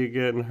out there, you're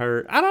getting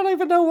hurt. I don't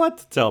even know what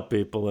to tell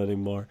people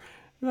anymore.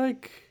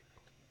 Like,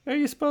 are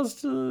you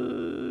supposed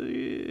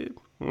to?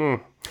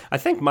 I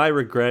think my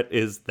regret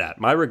is that.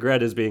 My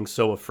regret is being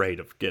so afraid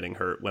of getting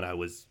hurt when I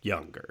was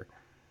younger.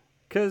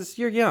 Because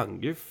you're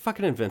young. You're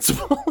fucking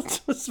invincible.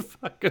 just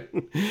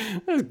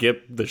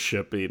get the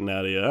shit beaten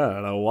out of you. I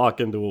don't know, walk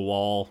into a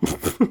wall.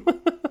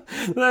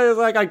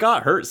 Like, I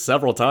got hurt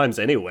several times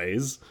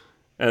anyways.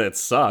 And it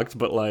sucked,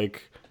 but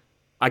like,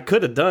 I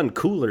could have done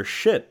cooler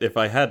shit if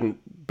I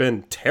hadn't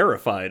been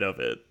terrified of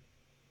it.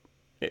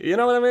 You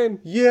know what I mean?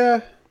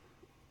 Yeah,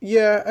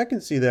 I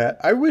can see that.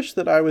 I wish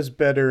that I was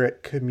better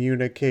at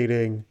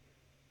communicating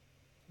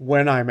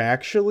when I'm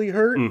actually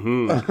hurt.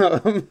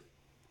 Mm-hmm.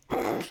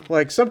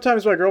 Like,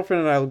 sometimes my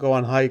girlfriend and I will go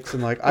on hikes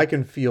and, like, I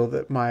can feel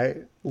that my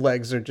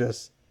legs are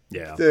just...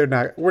 Yeah.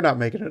 We're not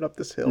making it up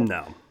this hill.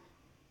 No.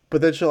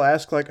 But then she'll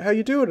ask, like, how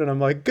you doing? And I'm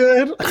like,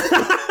 good.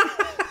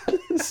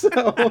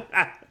 So...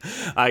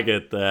 I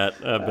get that.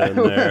 I've been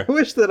there. I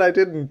wish that I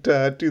didn't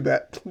do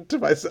that to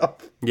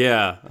myself.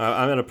 Yeah.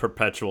 I'm in a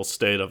perpetual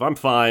state of, I'm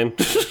fine.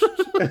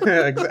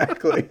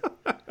 Exactly.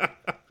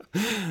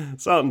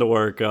 Something to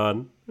work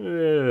on.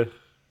 Yeah.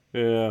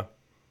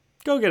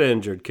 Go get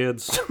injured,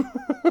 kids.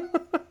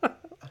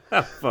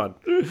 Have fun.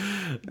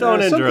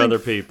 Don't injure other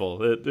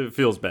people. It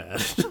feels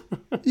bad.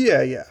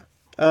 Yeah.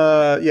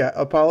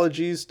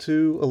 Apologies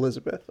to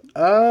Elizabeth.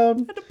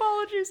 And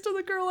apologies to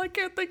the girl. I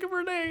can't think of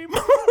her name.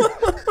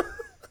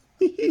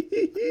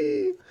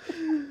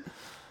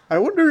 I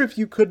wonder if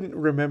you couldn't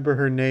remember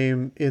her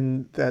name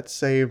in that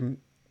same,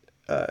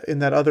 in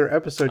that other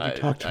episode you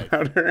talked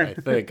about her. I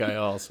think I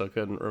also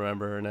couldn't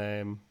remember her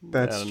name.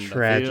 That's and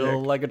tragic. I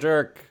feel like a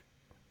jerk.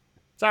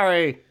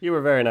 Sorry, you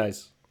were very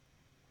nice.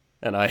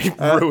 And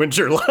I ruined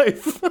your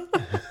life.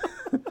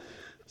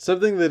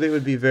 Something that it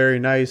would be very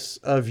nice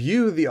of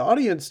you, the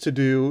audience, to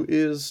do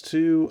is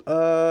to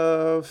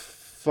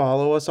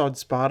follow us on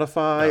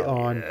Spotify,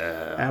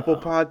 Apple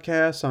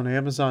Podcasts, on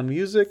Amazon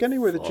Music,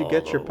 anywhere that you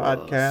get your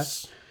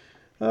podcasts.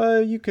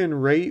 You can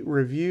rate,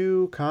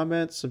 review,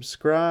 comment,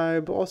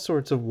 subscribe, all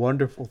sorts of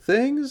wonderful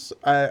things.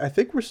 I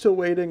think we're still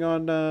waiting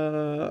on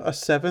a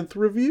 7th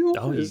review.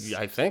 Oh,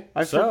 I think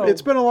so.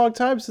 It's been a long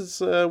time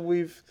since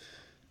we've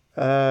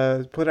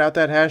put out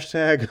that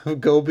hashtag of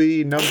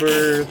Gobi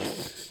number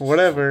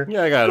whatever.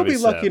 Yeah, I gotta be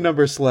lucky 7.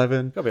 number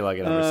 11. Gotta be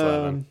lucky number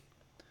 7.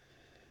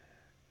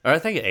 Or I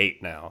think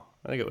 8 now.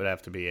 I think it would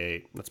have to be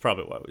 8. That's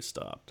probably why we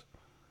stopped.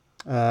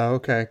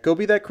 Okay. Go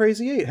be that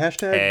crazy 8.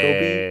 Hashtag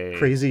go be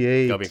crazy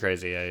 8. Go be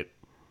crazy 8.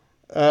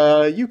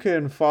 You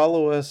can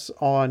follow us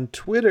on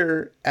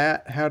Twitter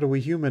at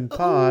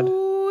HowDoWeHumanPod.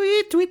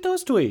 Ooh, tweet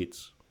those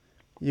tweets.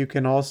 You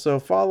can also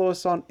follow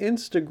us on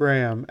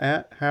Instagram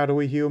at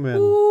HowDoWeHuman.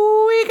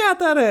 Ooh, we got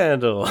that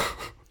handle.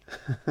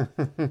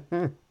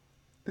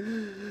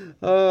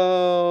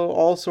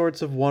 All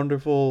sorts of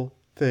wonderful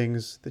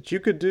things that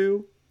you could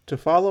do to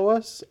follow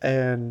us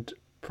and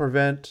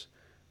prevent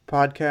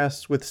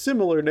podcasts with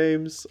similar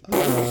names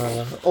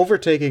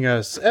overtaking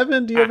us.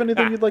 Evan, do you have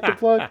anything you'd like to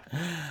plug?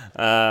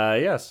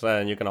 Yes,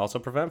 and you can also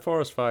prevent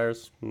forest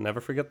fires. Never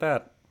forget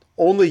that.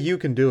 Only you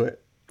can do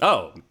it.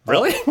 Oh,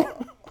 really?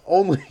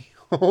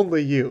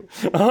 Only you.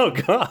 Oh,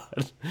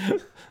 God.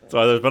 That's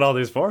why there's been all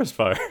these forest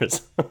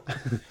fires.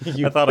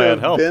 I thought I had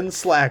help. Been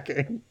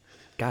slacking.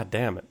 God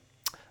damn it.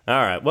 All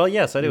right. Well,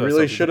 yes, I do. You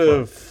really should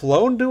have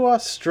flown to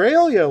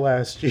Australia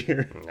last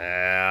year.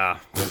 Yeah.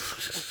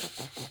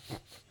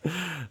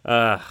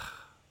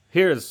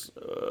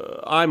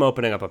 I'm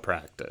opening up a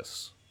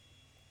practice.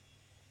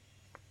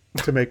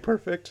 To make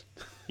perfect.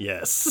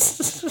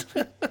 Yes.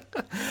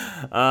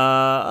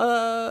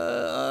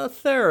 A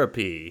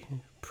therapy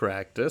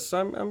practice.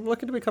 I'm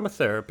looking to become a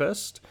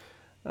therapist,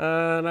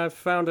 and I've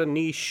found a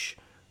niche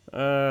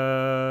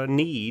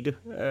need.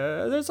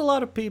 There's a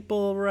lot of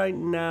people right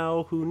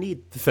now who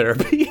need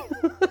therapy.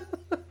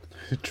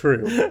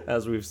 True.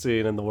 As we've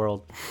seen in the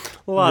world.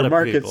 lot Your of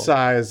market people.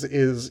 size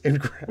is A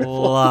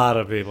incredible. lot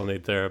of people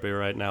need therapy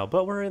right now,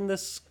 but we're in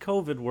this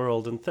COVID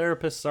world, and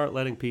therapists aren't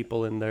letting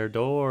people in their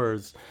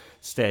doors.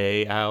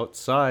 Stay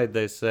outside,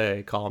 they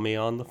say. Call me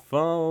on the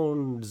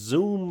phone.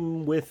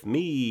 Zoom with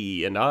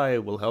me, and I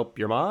will help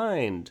your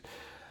mind.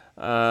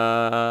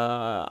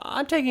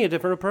 I'm taking a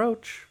different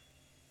approach.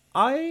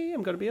 I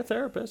am going to be a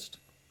therapist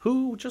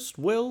who just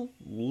will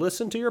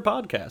listen to your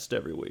podcast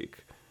every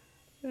week.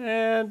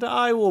 And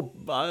I will,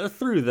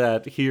 through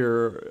that,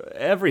 hear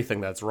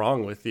everything that's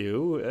wrong with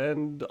you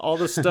and all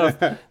the stuff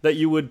that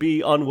you would be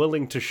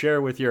unwilling to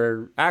share with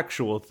your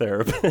actual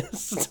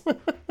therapist,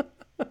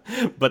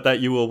 but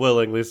that you will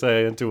willingly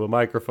say into a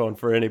microphone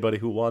for anybody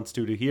who wants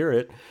to hear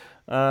it.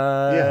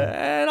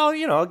 And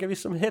I'll give you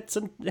some hints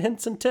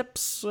and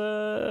tips,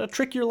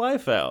 trick your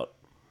life out.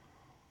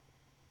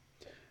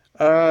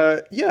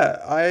 I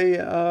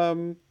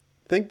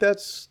think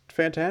that's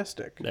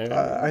fantastic.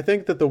 Yeah. I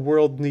think that the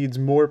world needs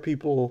more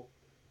people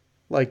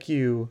like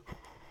you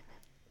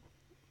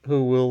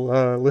who will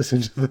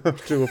listen to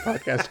a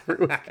podcast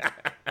every week.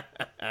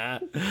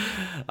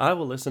 I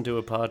will listen to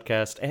a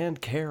podcast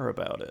and care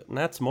about it, and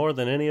that's more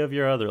than any of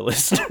your other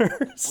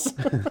listeners.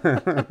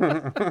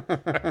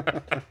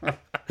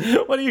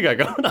 What do you got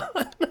going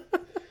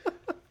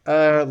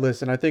on?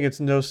 Listen, I think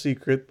it's no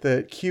secret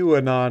that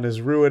QAnon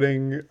is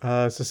ruining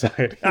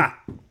society.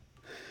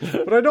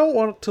 But I don't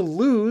want to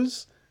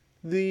lose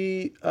I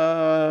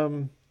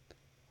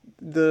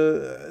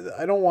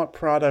don't want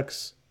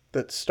products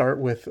that start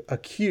with a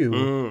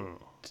Q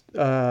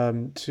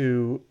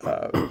to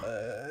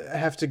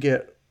have to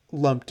get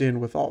lumped in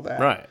with all that.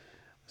 Right.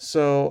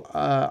 So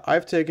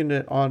I've taken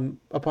it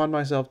upon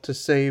myself to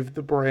save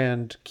the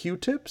brand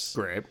Q-tips.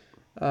 Great.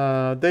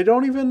 They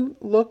don't even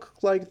look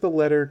like the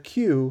letter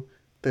Q.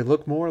 They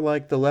look more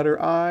like the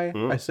letter I.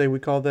 I say we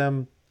call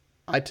them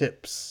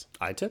I-tips.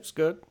 I-tips,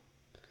 good.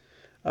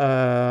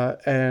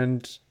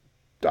 And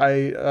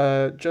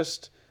I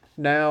just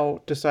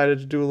now decided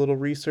to do a little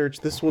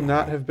research. This will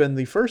not have been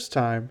the first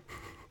time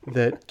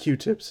that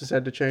Q-tips has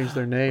had to change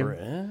their name.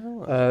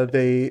 Really?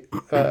 They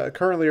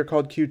currently are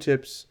called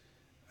Q-tips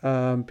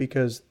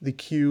because the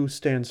Q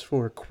stands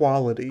for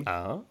quality.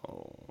 Oh.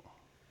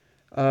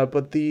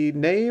 But the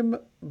name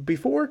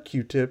before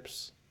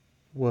Q-tips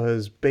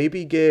was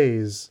Baby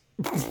Gaze.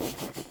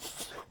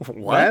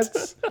 What?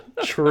 That's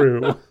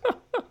true.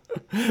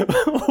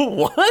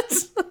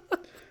 What?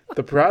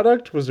 The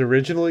product was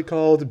originally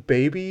called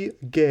Baby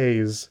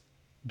Gaze,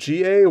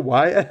 Gays,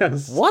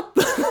 What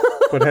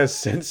the? but has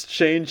since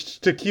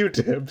changed to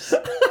Q-tips.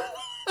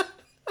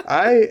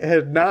 I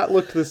had not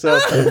looked this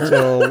up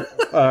until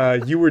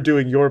you were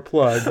doing your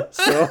plug,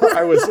 so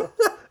I was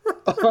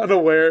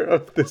unaware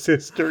of this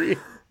history.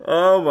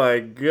 Oh my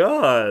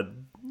god.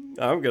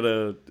 I'm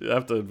gonna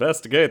have to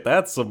investigate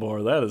that some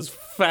more. That is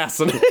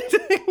fascinating.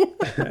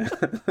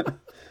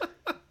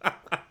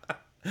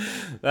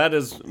 That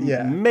is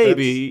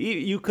maybe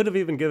you could have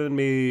even given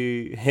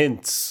me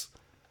hints.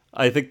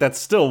 I think that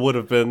still would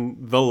have been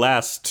the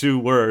last two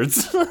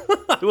words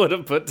I would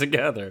have put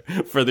together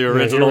for the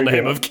original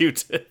name of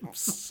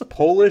Q-tips.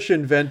 Polish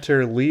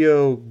inventor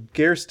Leo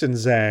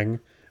Gerstenzang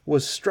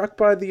was struck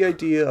by the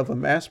idea of a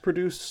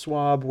mass-produced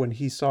swab when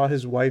he saw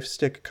his wife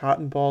stick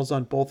cotton balls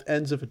on both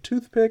ends of a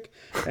toothpick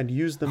and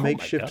use the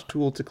makeshift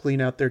tool to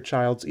clean out their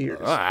child's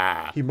ears.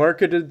 He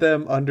marketed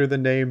them under the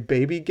name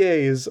Baby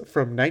Gaze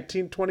from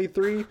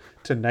 1923 to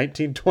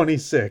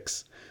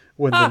 1926,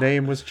 when the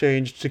name was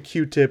changed to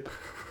Q-tip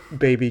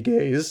Baby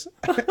Gaze,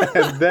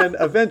 and then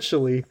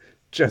eventually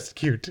just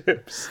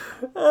Q-tips.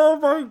 Oh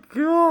my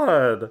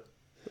god.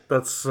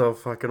 That's so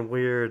fucking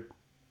weird.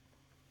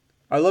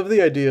 I love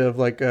the idea of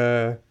like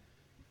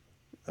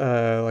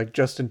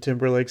Justin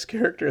Timberlake's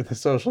character in The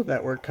Social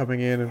Network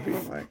coming in and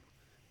being like,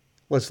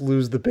 "Let's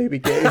lose the baby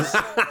gaze,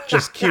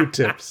 just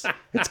Q-tips.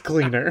 It's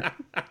cleaner."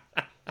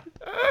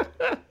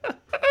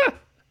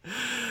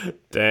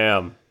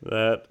 Damn,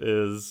 that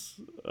is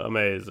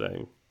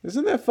amazing.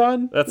 Isn't that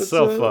fun? That's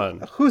so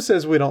fun. Who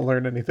says we don't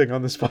learn anything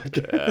on this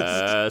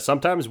podcast?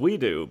 Sometimes we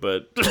do,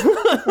 but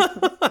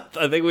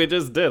I think we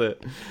just did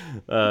it.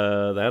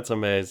 That's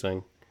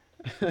amazing.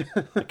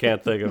 I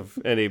can't think of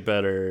any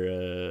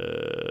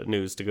better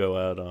news to go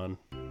out on.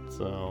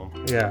 So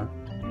Yeah.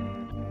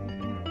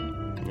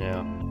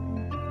 Yeah.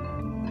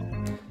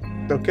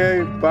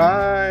 Okay,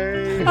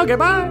 bye. Okay,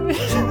 bye.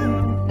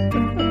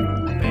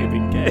 Baby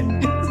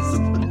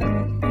gaze.